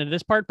you're listening to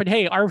this part. But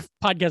hey, our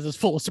podcast is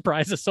full of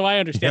surprises, so I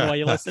understand Yeah. why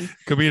you listen.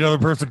 Could be another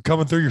person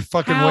coming through your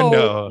fucking How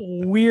window.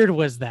 weird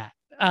was that?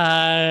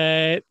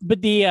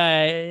 But the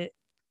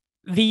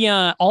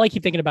all I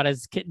keep thinking about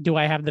is, do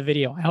I have the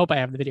video? I hope I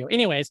have the video.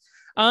 Anyways,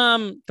 do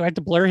I have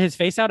to blur his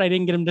face out? I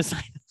didn't get him to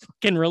sign the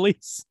fucking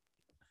release.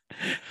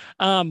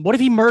 What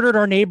if he murdered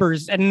our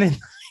neighbors and then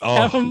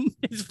have him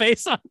his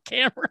face on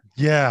camera?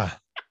 Yeah.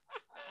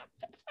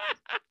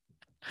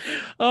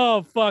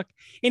 Oh fuck.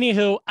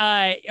 Anywho,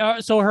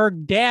 so her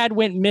dad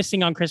went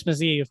missing on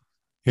Christmas Eve.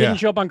 Didn't Yeah.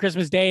 show up on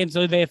Christmas Day, and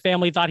so the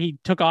family thought he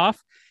took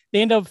off.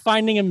 They end up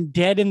finding him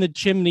dead in the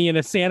chimney in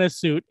a Santa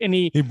suit, and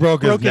he He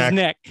broke his his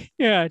neck.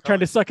 Yeah, trying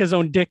to suck his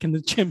own dick in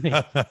the chimney.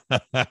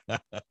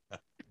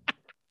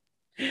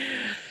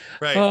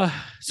 Right.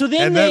 So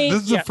then And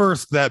this is yeah, the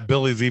first that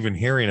Billy's even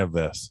hearing of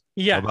this.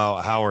 Yeah.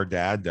 About how her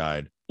dad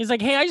died. He's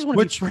like, hey, I just want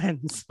to be Which-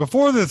 friends.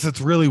 Before this,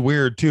 it's really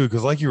weird too,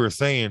 because like you were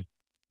saying,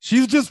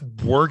 she's just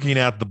working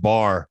at the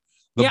bar.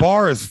 The Yeah.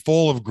 bar is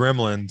full of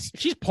gremlins.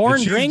 She's and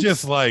pouring she's drinks.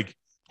 just like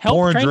help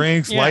pouring train-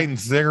 drinks, yeah. lighting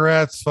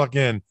cigarettes,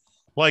 fucking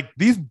like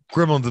these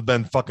gremlins have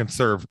been fucking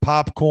served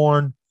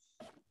popcorn.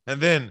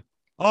 And then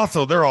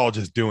also they're all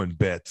just doing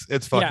bits.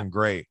 It's Yeah. fucking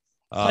great.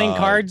 playing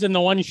cards, and the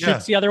one shoots yeah.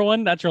 the other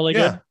one. That's really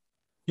Yeah. good.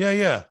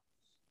 Yeah.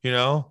 You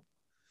know?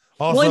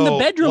 Also, Well, in the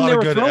bedroom, a lot they of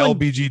were good throwing-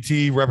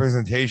 LBGT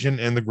representation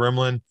in the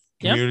gremlin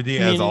Yep, community, as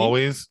community.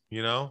 always,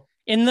 you know?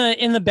 In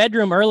the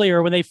bedroom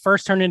earlier when they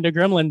first turned into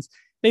gremlins,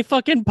 they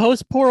fucking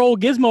post poor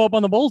old Gizmo up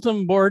on the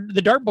bulletin board,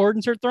 the dartboard,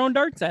 and start throwing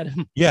darts at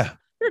him. Yeah.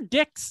 They're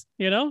dicks,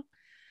 you know?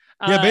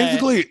 Yeah,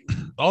 basically,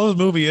 all this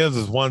movie is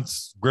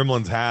once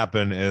Gremlins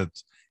happen,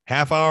 it's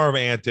half hour of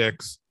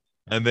antics,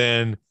 and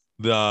then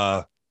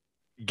the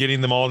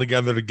getting them all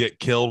together to get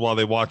killed while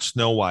they watch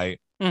Snow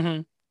White,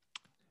 Mhm.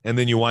 and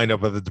then you wind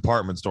up at the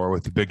department store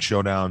with the big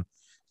showdown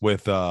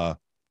with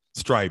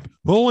Stripe,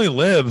 who only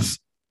lives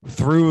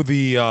through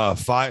the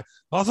five.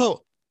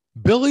 Also,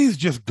 Billy's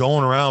just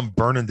going around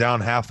burning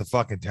down half the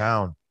fucking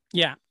town.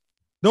 Yeah.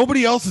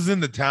 Nobody else is in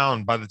the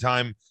town by the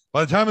time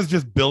it's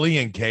just Billy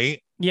and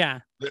Kate. Yeah.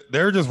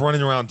 They're just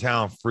running around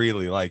town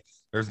freely. Like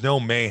there's no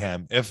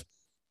mayhem. If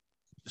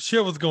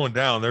shit was going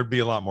down, there'd be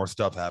a lot more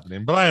stuff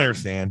happening. But I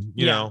understand,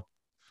 you Yeah. know.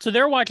 So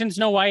they're watching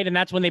Snow White, and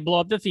that's when they blow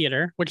up the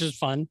theater, which is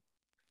fun.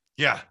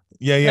 Yeah.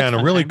 That's And a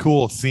fun really time.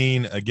 cool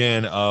scene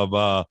again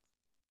of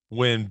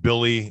when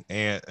Billy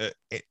and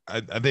I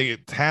think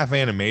it's half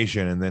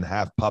animation and then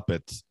half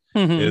puppets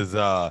Mhm. is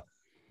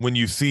when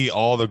you see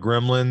all the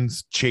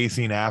gremlins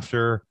chasing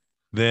after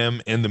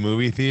them in the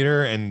movie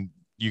theater, and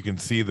you can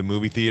see the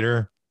movie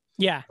theater.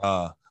 Yeah.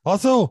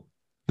 Also,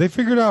 they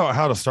figured out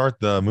how to start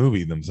the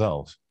movie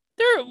themselves.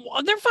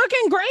 They're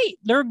fucking great.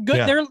 They're good.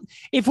 Yeah. They're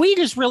if we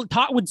just really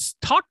talk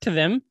to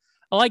them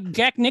like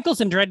Jack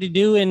Nicholson tried to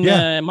do in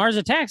Yeah. Mars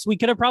Attacks, we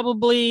could have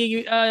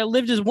probably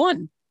lived as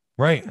one.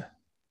 Right.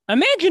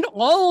 Imagine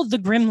all the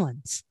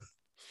gremlins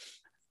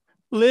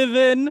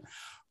living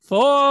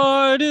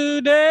for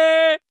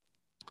today.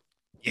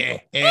 Yeah.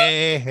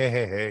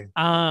 Hey.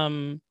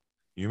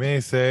 You may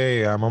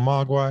say I'm a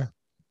mogwai.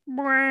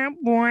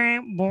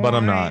 But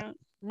I'm not.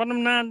 But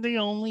I'm not the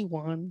only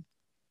one.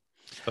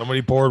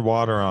 Somebody poured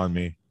water on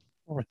me.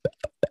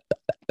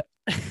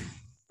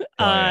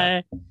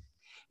 yeah.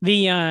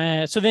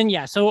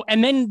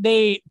 And then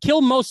they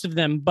kill most of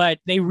them, but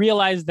they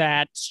realize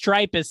that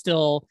Stripe is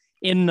still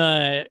in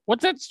the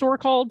what's that store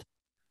called?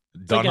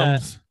 like a-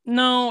 Dunham's,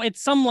 No,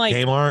 it's some like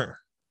Kmart,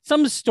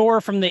 some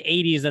store from the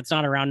 80s that's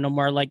not around no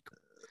more, like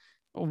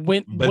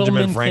Benjamin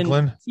Wilmington-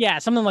 Franklin. Yeah,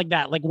 something like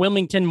that, like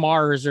Wilmington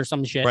Mars or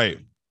some shit. Right.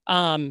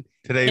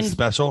 Today's and-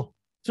 special.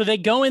 So they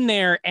go in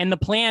there, and the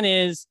plan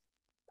is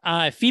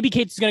Phoebe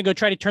Cates is going to go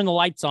try to turn the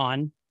lights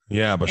on.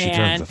 Yeah, but she turns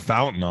and- the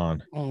fountain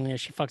on. Oh, yeah,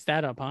 she fucks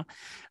that up, huh?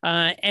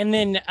 And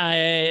then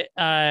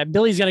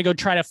Billy's going to go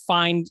try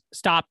to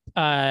stop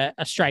a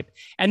Stripe.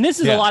 And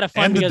this is a lot of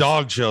fun And the because,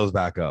 dog shows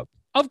back up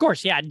of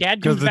course, yeah, Dad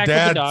because comes the back with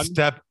dad the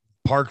dog.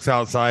 parks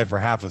outside for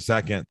half a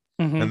second,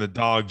 Mhm. and the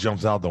dog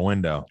jumps out the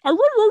window.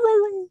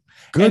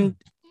 And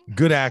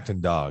Good acting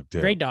dog,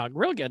 dude. great dog,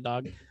 real good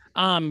dog.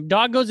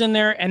 Dog goes in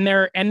there, and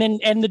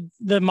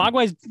the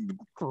Mogwai's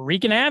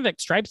wreaking havoc.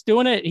 Stripe's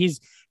doing it. He's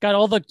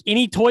got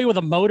any toy with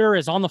a motor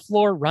is on the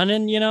floor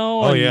running, you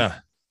know. Oh and yeah.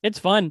 it's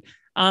fun.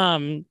 There's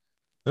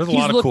a He's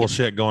lot of cool looking-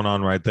 shit going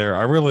on right there.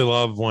 I really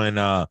love when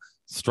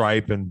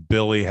Stripe and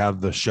Billy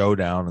have the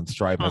showdown, and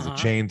Stripe has a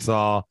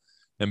chainsaw,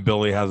 and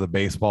Billy has a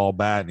baseball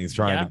bat, and he's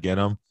trying to get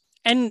him.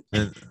 And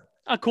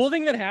a cool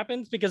thing that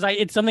happens, because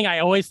it's something I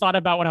always thought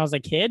about when I was a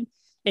kid,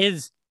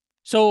 is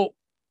so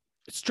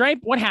Stripe,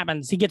 what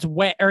happens? He gets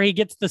wet, or he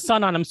gets the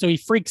sun on him, so he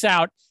freaks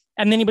out.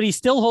 And then, but he's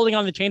still holding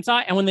on the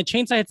chainsaw. And when the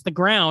chainsaw hits the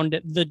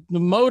ground, the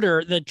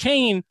motor, the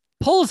chain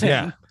pulls him.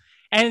 Yeah.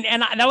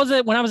 And that was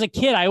it. When I was a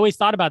kid, I always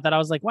thought about that. I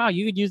was like, wow,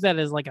 you could use that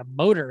as like a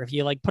motor. If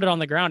you like put it on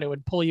the ground, it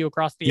would pull you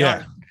across the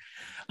yard.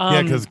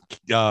 Because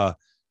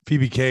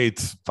Phoebe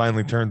Cates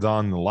finally turns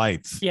on the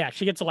lights. Yeah,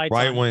 she gets the lights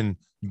right on. When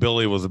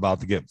Billy was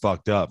about to get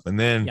fucked up. And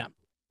then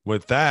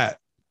with that,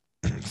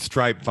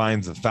 Stripe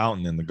finds a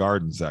fountain in the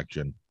garden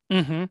section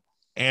and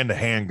a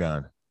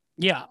handgun.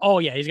 Yeah. Oh,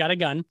 yeah. He's got a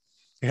gun.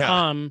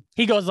 Yeah.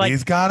 He goes like,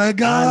 he's got a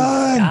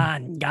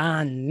gun.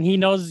 Gun. He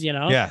knows, you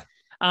know. Yeah.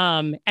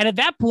 And at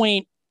that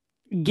point,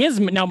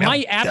 Gizmo. Now,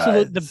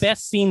 the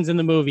best scenes in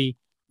the movie.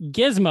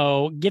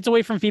 Gizmo gets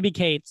away from Phoebe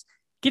Cates,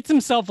 gets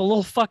himself a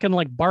little fucking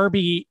like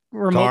Barbie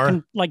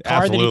remote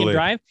car that he can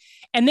drive,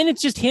 and then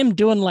it's just him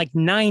doing like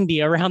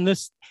 90 around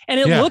this, and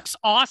it looks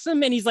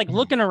awesome. And he's like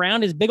looking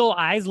around, his big old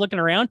eyes looking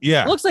around.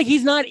 Yeah, it looks like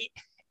he's not.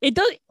 It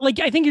does like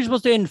I think you're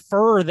supposed to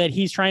infer that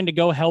he's trying to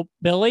go help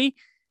Billy,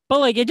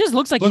 but like it just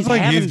looks like he's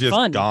having just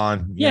fun.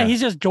 Gone. Yeah,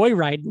 he's just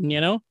joyriding,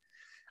 you know.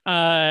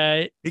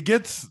 He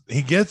gets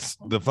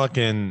the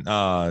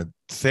fucking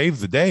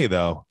saves the day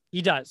though.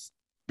 He does,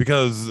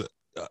 because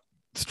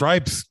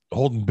Stripe's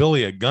holding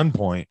Billy at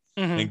gunpoint,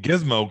 and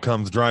Gizmo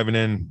comes driving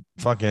in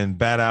fucking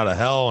bat out of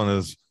hell in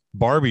his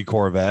Barbie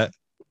Corvette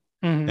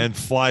and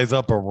flies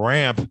up a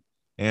ramp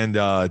and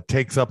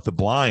takes up the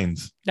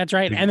blinds. That's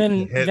right. And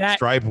then hit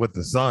Stripe with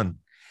the sun.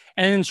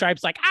 And then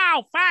Stripe's like,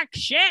 "Ow, fuck,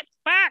 shit,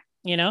 fuck,"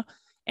 you know.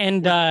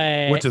 And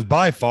which is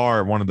by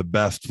far one of the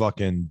best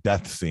fucking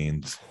death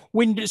scenes.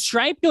 When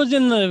Stripe goes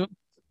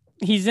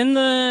he's in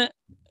the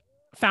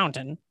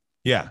fountain.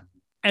 Yeah.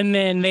 And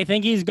then they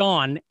think he's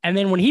gone. And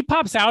then when he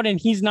pops out and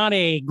he's not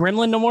a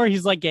gremlin no more,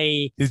 he's like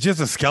he's just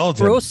a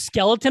skeleton. Gross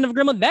skeleton of a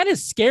gremlin. That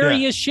is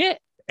scary as shit.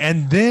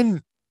 And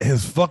then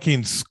his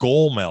fucking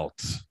skull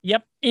melts.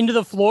 Yep. Into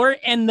the floor.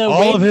 And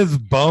all of his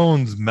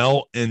bones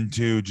melt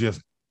into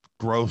just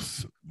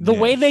gross. The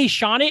way they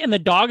shot it, and the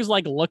dog's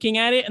like looking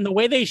at it, and the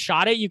way they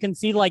shot it, you can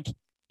see like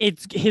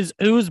it's his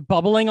ooze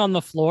bubbling on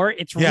the floor.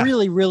 It's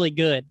really, really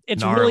good.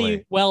 It's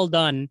really well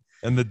done.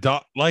 And the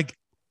dog, like,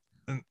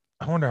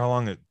 I wonder how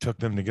long it took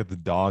them to get the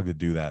dog to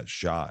do that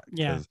shot.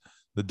 Yeah.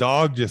 The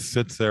dog just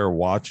sits there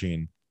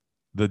watching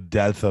the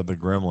death of the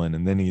gremlin,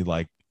 and then he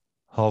like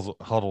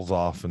huddles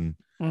off and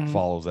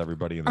follows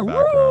everybody in the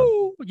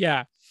background.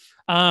 Yeah.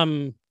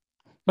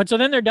 But so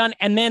then they're done,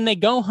 and then they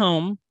go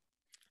home,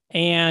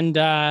 and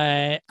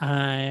the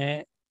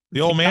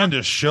old man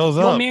just shows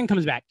up. The old man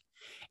comes back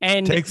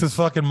and takes his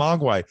fucking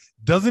mogwai.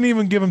 Doesn't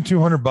even give him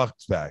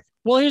 $200 back.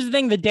 Well, here's the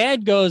thing. The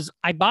dad goes,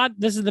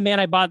 this is the man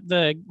I bought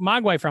the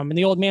mogwai from. And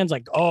the old man's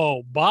like,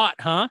 "Oh, bought,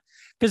 huh?"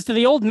 Because to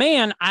the old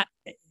man,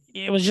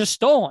 it was just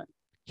stolen.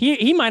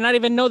 He might not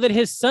even know that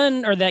his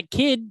son or that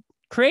kid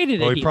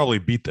created it. He probably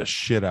beat the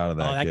shit out of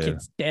that kid. That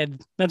kid's dead.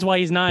 That's why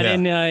he's not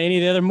in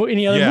any other movies.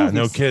 Yeah,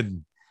 no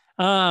kidding.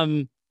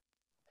 And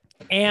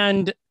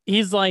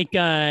he's like, you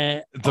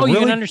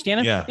can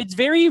understand him? Yeah. It's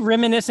very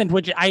reminiscent,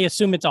 which I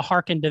assume it's a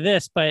hearken to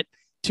this, but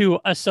to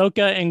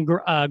Ahsoka and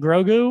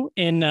Grogu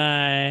in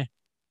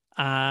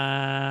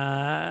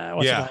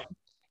what's it called?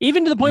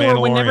 Even to the point where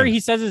whenever he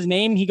says his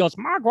name, he goes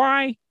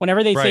Mogwai.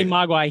 Whenever they say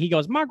Mogwai, he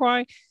goes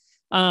Mogwai.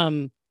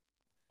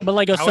 But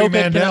like Ahsoka, Howie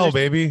Mandel,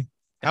 baby.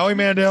 Howie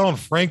Mandel and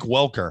Frank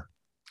Welker.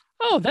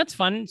 Oh, that's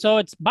fun. So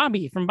it's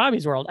Bobby from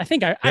Bobby's World. I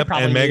think I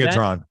probably and knew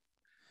Megatron. That.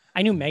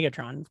 I knew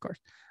Megatron, of course.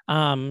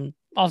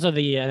 Also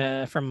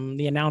the from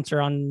the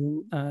announcer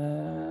on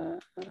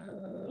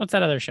what's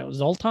that other show?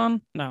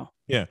 Zoltan? No.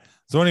 Yeah.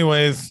 So,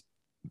 anyways,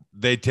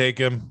 they take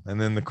him, and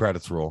then the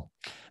credits roll.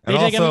 And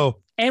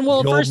also, the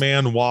old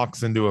man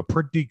walks into a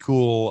pretty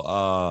cool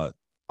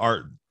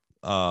art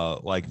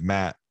like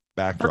matte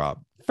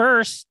backdrop.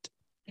 First,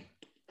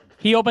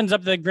 he opens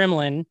up the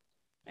gremlin,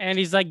 and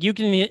he's like, "You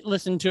can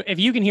listen to if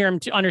you can hear him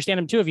to understand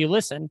him too if you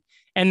listen."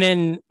 And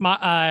then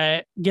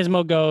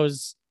Gizmo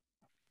goes,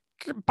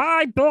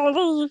 "Bye,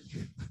 Billy."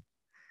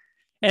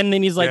 And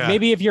then he's like,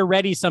 "Maybe if you're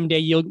ready someday,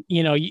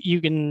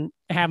 you can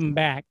have him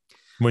back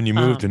when you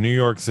move to New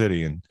York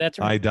City and that's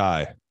right. I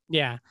die."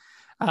 Yeah.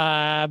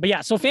 But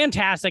yeah, so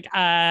fantastic.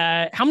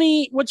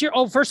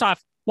 First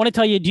off, want to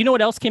tell you, do you know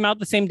what else came out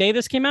the same day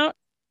this came out?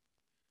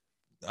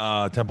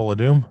 Temple of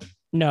Doom?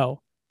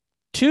 No.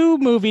 2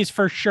 movies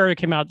for sure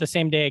came out the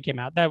same day it came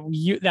out that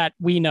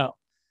we know.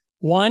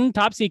 One,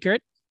 Top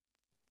Secret,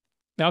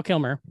 Val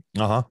Kilmer.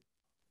 Uh-huh.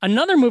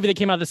 Another movie that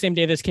came out the same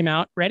day this came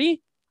out.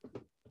 Ready?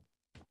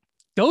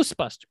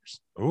 Ghostbusters.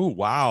 Oh,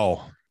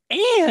 wow.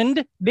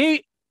 And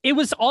it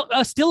was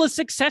still a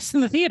success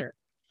in the theater.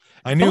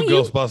 I knew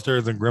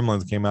Ghostbusters and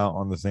Gremlins came out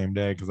on the same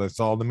day because I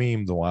saw the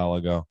memes a while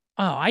ago.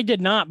 Oh, I did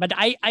not. But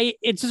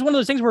it's just one of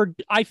those things where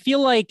I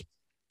feel like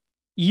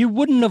you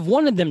wouldn't have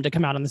wanted them to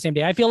come out on the same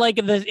day. I feel like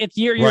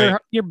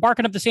you're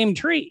barking up the same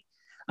tree.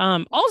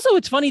 Also,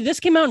 it's funny. This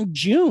came out in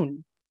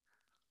June.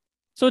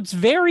 So it's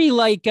very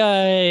like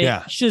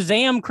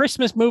Shazam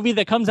Christmas movie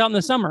that comes out in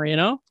the summer, you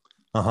know?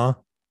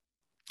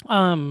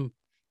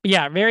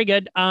 Yeah, very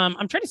good.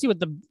 I'm trying to see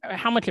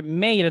how much it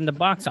made in the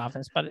box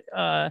office, but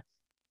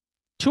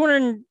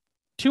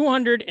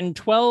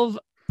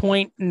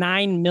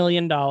 $212.9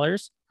 million.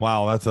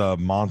 Wow, that's a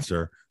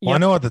monster. Well, Yep. I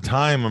know at the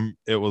time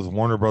it was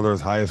Warner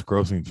Brothers' highest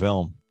grossing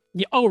film.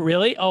 Yeah. Oh,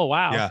 really? Oh,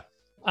 wow. Yeah.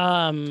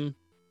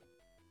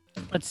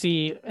 Let's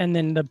see. And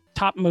then the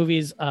top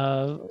movies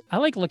of, I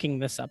like looking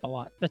this up a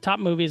lot. The top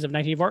movies of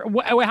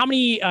 1984. How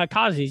many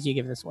Cosby's do you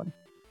give this one?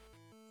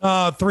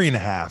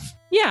 3.5.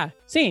 Yeah,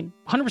 same.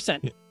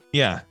 100%.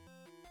 Yeah.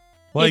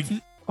 Like,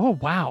 oh,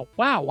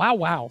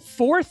 wow.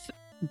 Fourth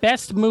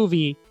best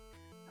movie,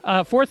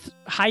 fourth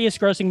highest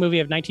grossing movie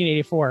of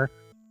 1984.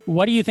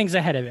 What do you think's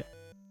ahead of it?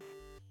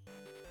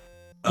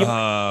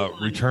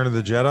 Return of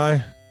the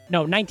Jedi?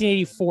 No,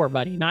 1984,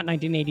 buddy, not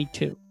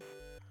 1982.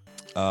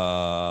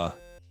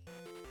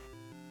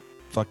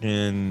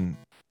 Fucking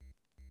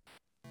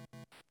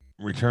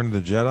Return of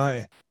the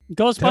Jedi?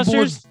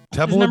 Ghostbusters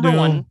Temple is number of Doom,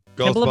 one.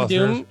 Temple of Ghostbusters.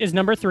 Doom is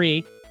number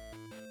 3.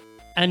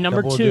 And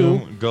number Temple of 2.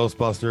 Doom,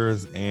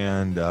 Ghostbusters,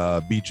 and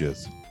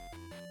Beaches.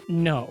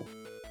 No.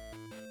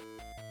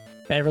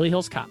 Beverly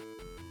Hills Cop.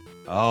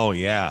 Oh,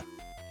 yeah.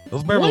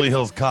 Those Beverly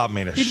Hills Cop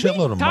made a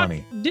shitload of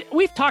money.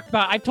 We've talked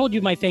about, I've told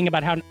you my thing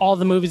about how all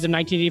the movies of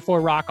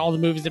 1984 rock, all the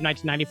movies of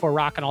 1994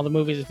 rock, and all the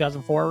movies of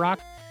 2004 rock.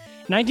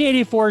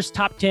 1984's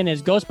top 10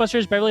 is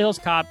Ghostbusters, Beverly Hills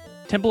Cop,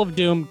 Temple of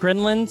Doom,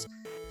 Gremlins,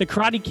 The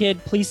Karate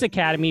Kid, Police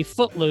Academy,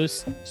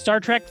 Footloose, Star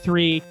Trek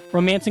 3,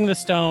 Romancing the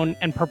Stone,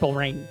 and Purple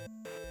Rain.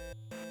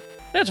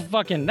 That's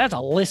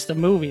a list of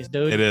movies,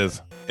 dude. It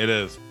is.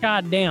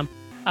 God damn.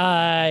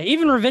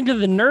 Even Revenge of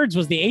the Nerds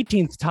was the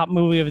 18th top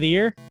movie of the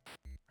year.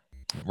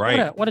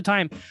 Right. What a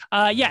time.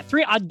 Yeah,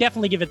 3. I'd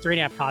definitely give it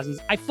 3.5 Cosby's.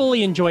 I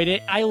fully enjoyed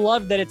it. I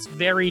love that it's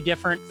very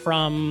different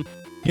from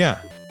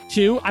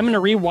 2. I'm going to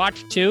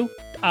rewatch 2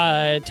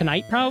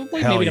 tonight,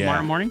 probably. Hell maybe yeah.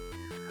 tomorrow morning.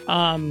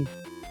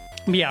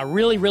 Yeah,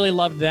 really, really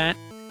loved that.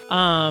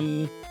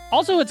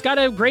 Also, it's got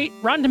a great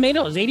Rotten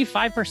Tomatoes,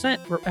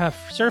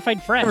 85%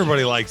 certified fresh.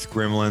 Everybody likes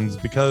Gremlins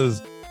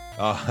because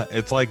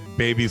it's like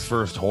baby's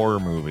first horror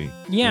movie.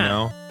 Yeah. You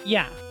know?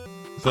 Yeah.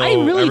 So I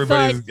really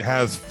everybody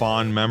has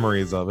fond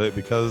memories of it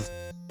because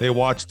they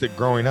watched it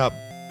growing up,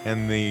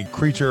 and the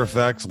creature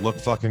effects look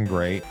fucking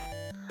great.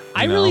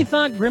 I really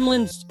thought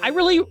Gremlins,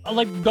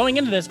 like going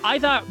into this, I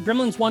thought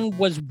Gremlins 1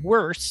 was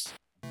worse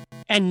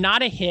and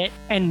not a hit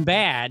and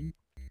bad.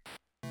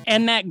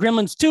 And that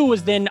Gremlins 2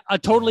 was then a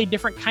totally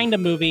different kind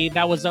of movie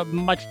that was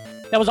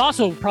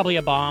also probably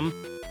a bomb,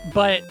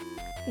 but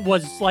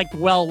was like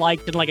well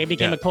liked and like it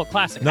became a cult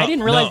classic. I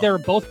didn't realize they were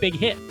both big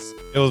hits.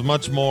 It was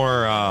much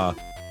more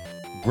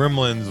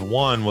Gremlins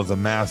 1 was a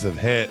massive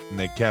hit, and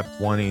they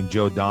kept wanting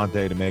Joe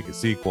Dante to make a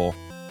sequel.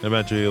 And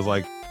eventually he was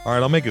like, all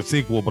right, I'll make a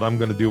sequel, but I'm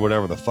going to do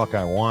whatever the fuck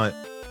I want.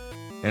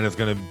 And it's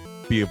going to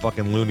be a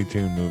fucking Looney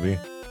Tune movie.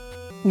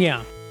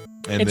 Yeah.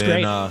 And it's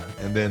then,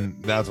 great. And then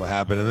that's what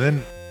happened. And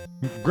then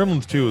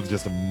Gremlins 2 is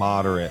just a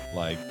moderate,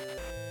 like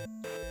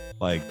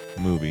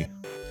movie.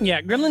 Yeah.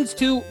 Gremlins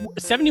 2,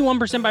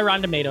 71% by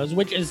Rotten Tomatoes,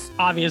 which is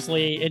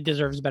obviously it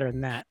deserves better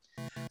than that.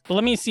 But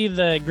let me see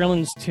the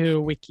Gremlins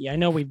 2 wiki. I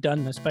know we've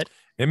done this, but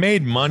it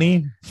made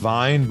money,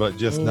 fine, but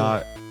just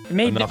not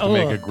enough to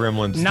make a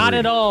Gremlins 3. Not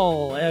at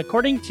all.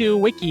 According to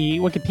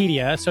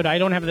Wikipedia, so I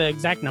don't have the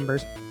exact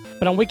numbers,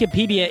 but on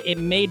Wikipedia, it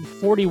made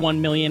 $41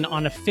 million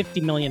on a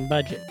 $50 million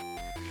budget.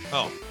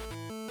 Oh.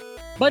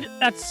 But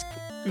that's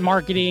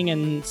marketing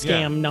and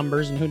scam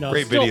numbers, and who knows.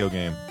 Great video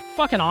game.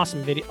 Fucking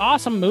awesome video.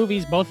 Awesome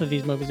movies. Both of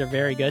these movies are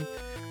very good.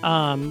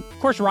 Of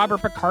course,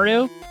 Robert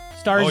Picardo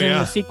stars in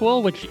the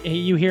sequel, which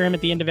you hear him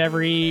at the end of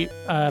every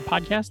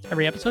podcast,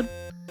 every episode.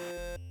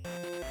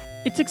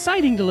 It's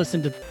exciting to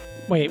listen to.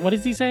 Wait, what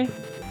does he say?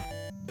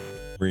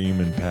 Reem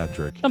and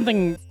Patrick.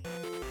 Something.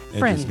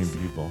 Friends.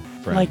 Interesting people.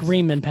 Friends. Like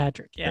Reem and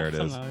Patrick. Yeah, there it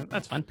is.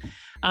 That's fun.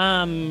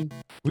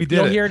 We did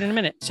You'll it. hear it in a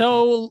minute.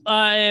 So,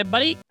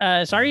 buddy,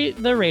 sorry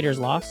the Raiders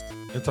lost.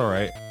 It's all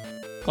right.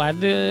 Glad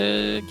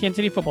the Kansas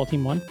City football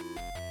team won.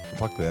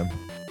 Fuck them.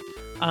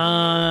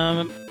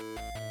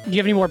 Do you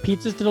have any more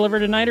pizzas to deliver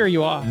tonight, or are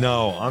you off?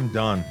 No, I'm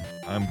done.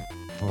 I'm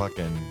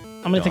fucking.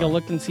 I'm gonna take a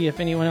look and see if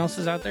anyone else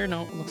is out there.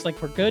 No, it looks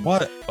like we're good.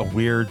 What a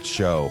weird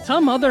show.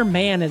 Some other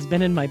man has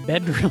been in my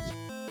bedroom.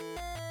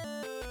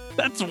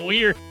 That's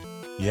weird.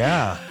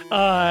 Yeah.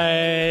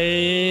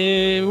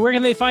 Where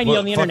can they find you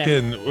on the internet?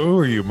 Who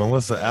are you,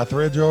 Melissa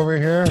Etheridge over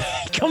here?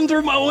 Come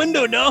through my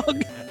window,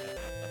 dog.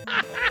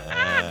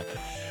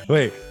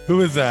 Wait,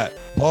 who is that?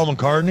 Paul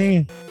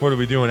McCartney? What are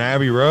we doing?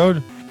 Abbey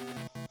Road?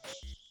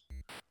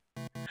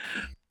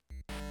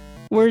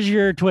 Where's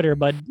your Twitter,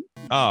 bud?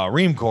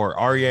 Reamcore,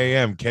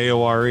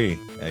 REAMKORE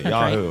at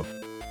Yahoo.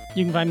 Right.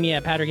 You can find me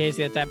at Patrick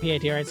Hasty. That's at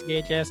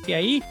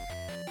PATRICHSTIE.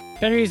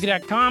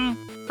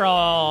 PatrickHasty.com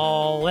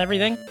for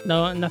everything.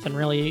 No, nothing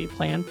really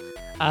planned.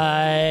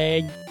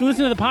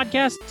 Listen to the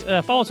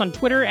podcast. Follow us on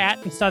Twitter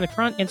at Nostalgic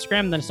Front,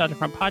 Instagram, the Nostalgic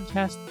Front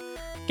Podcast.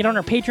 Get on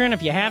our Patreon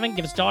if you haven't.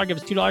 Give us $1, give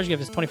us $2,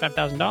 give us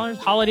 $25,000.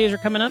 Holidays are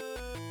coming up.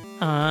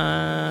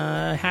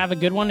 Have a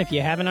good one if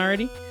you haven't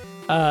already.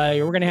 We're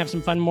going to have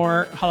some fun,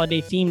 more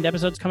holiday-themed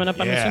episodes coming up,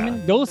 I'm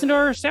assuming. Go listen to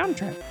our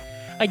soundtrack.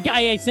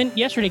 I sent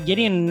yesterday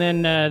Gideon,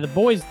 and then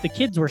the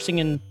kids were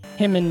singing,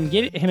 him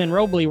and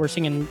Robley were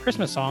singing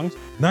Christmas songs.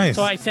 Nice.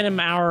 So I sent him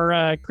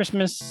our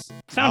Christmas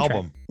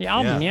soundtrack. The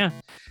album, yeah.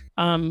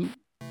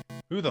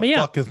 Who the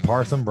fuck is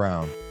Parson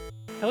Brown?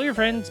 Tell your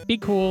friends, be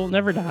cool,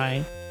 never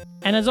die.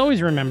 And as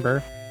always,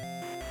 remember,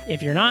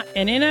 if you're not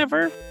an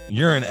NFer,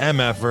 you're an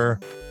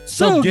MFer.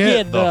 So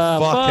get the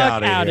fuck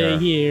out of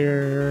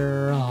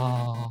here.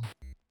 Aw.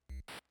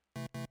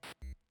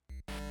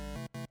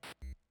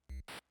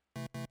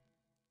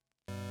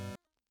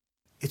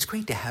 It's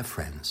great to have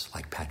friends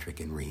like Patrick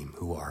and Reem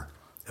who are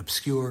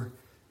obscure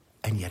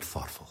and yet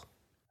thoughtful.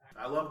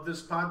 I love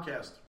this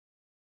podcast.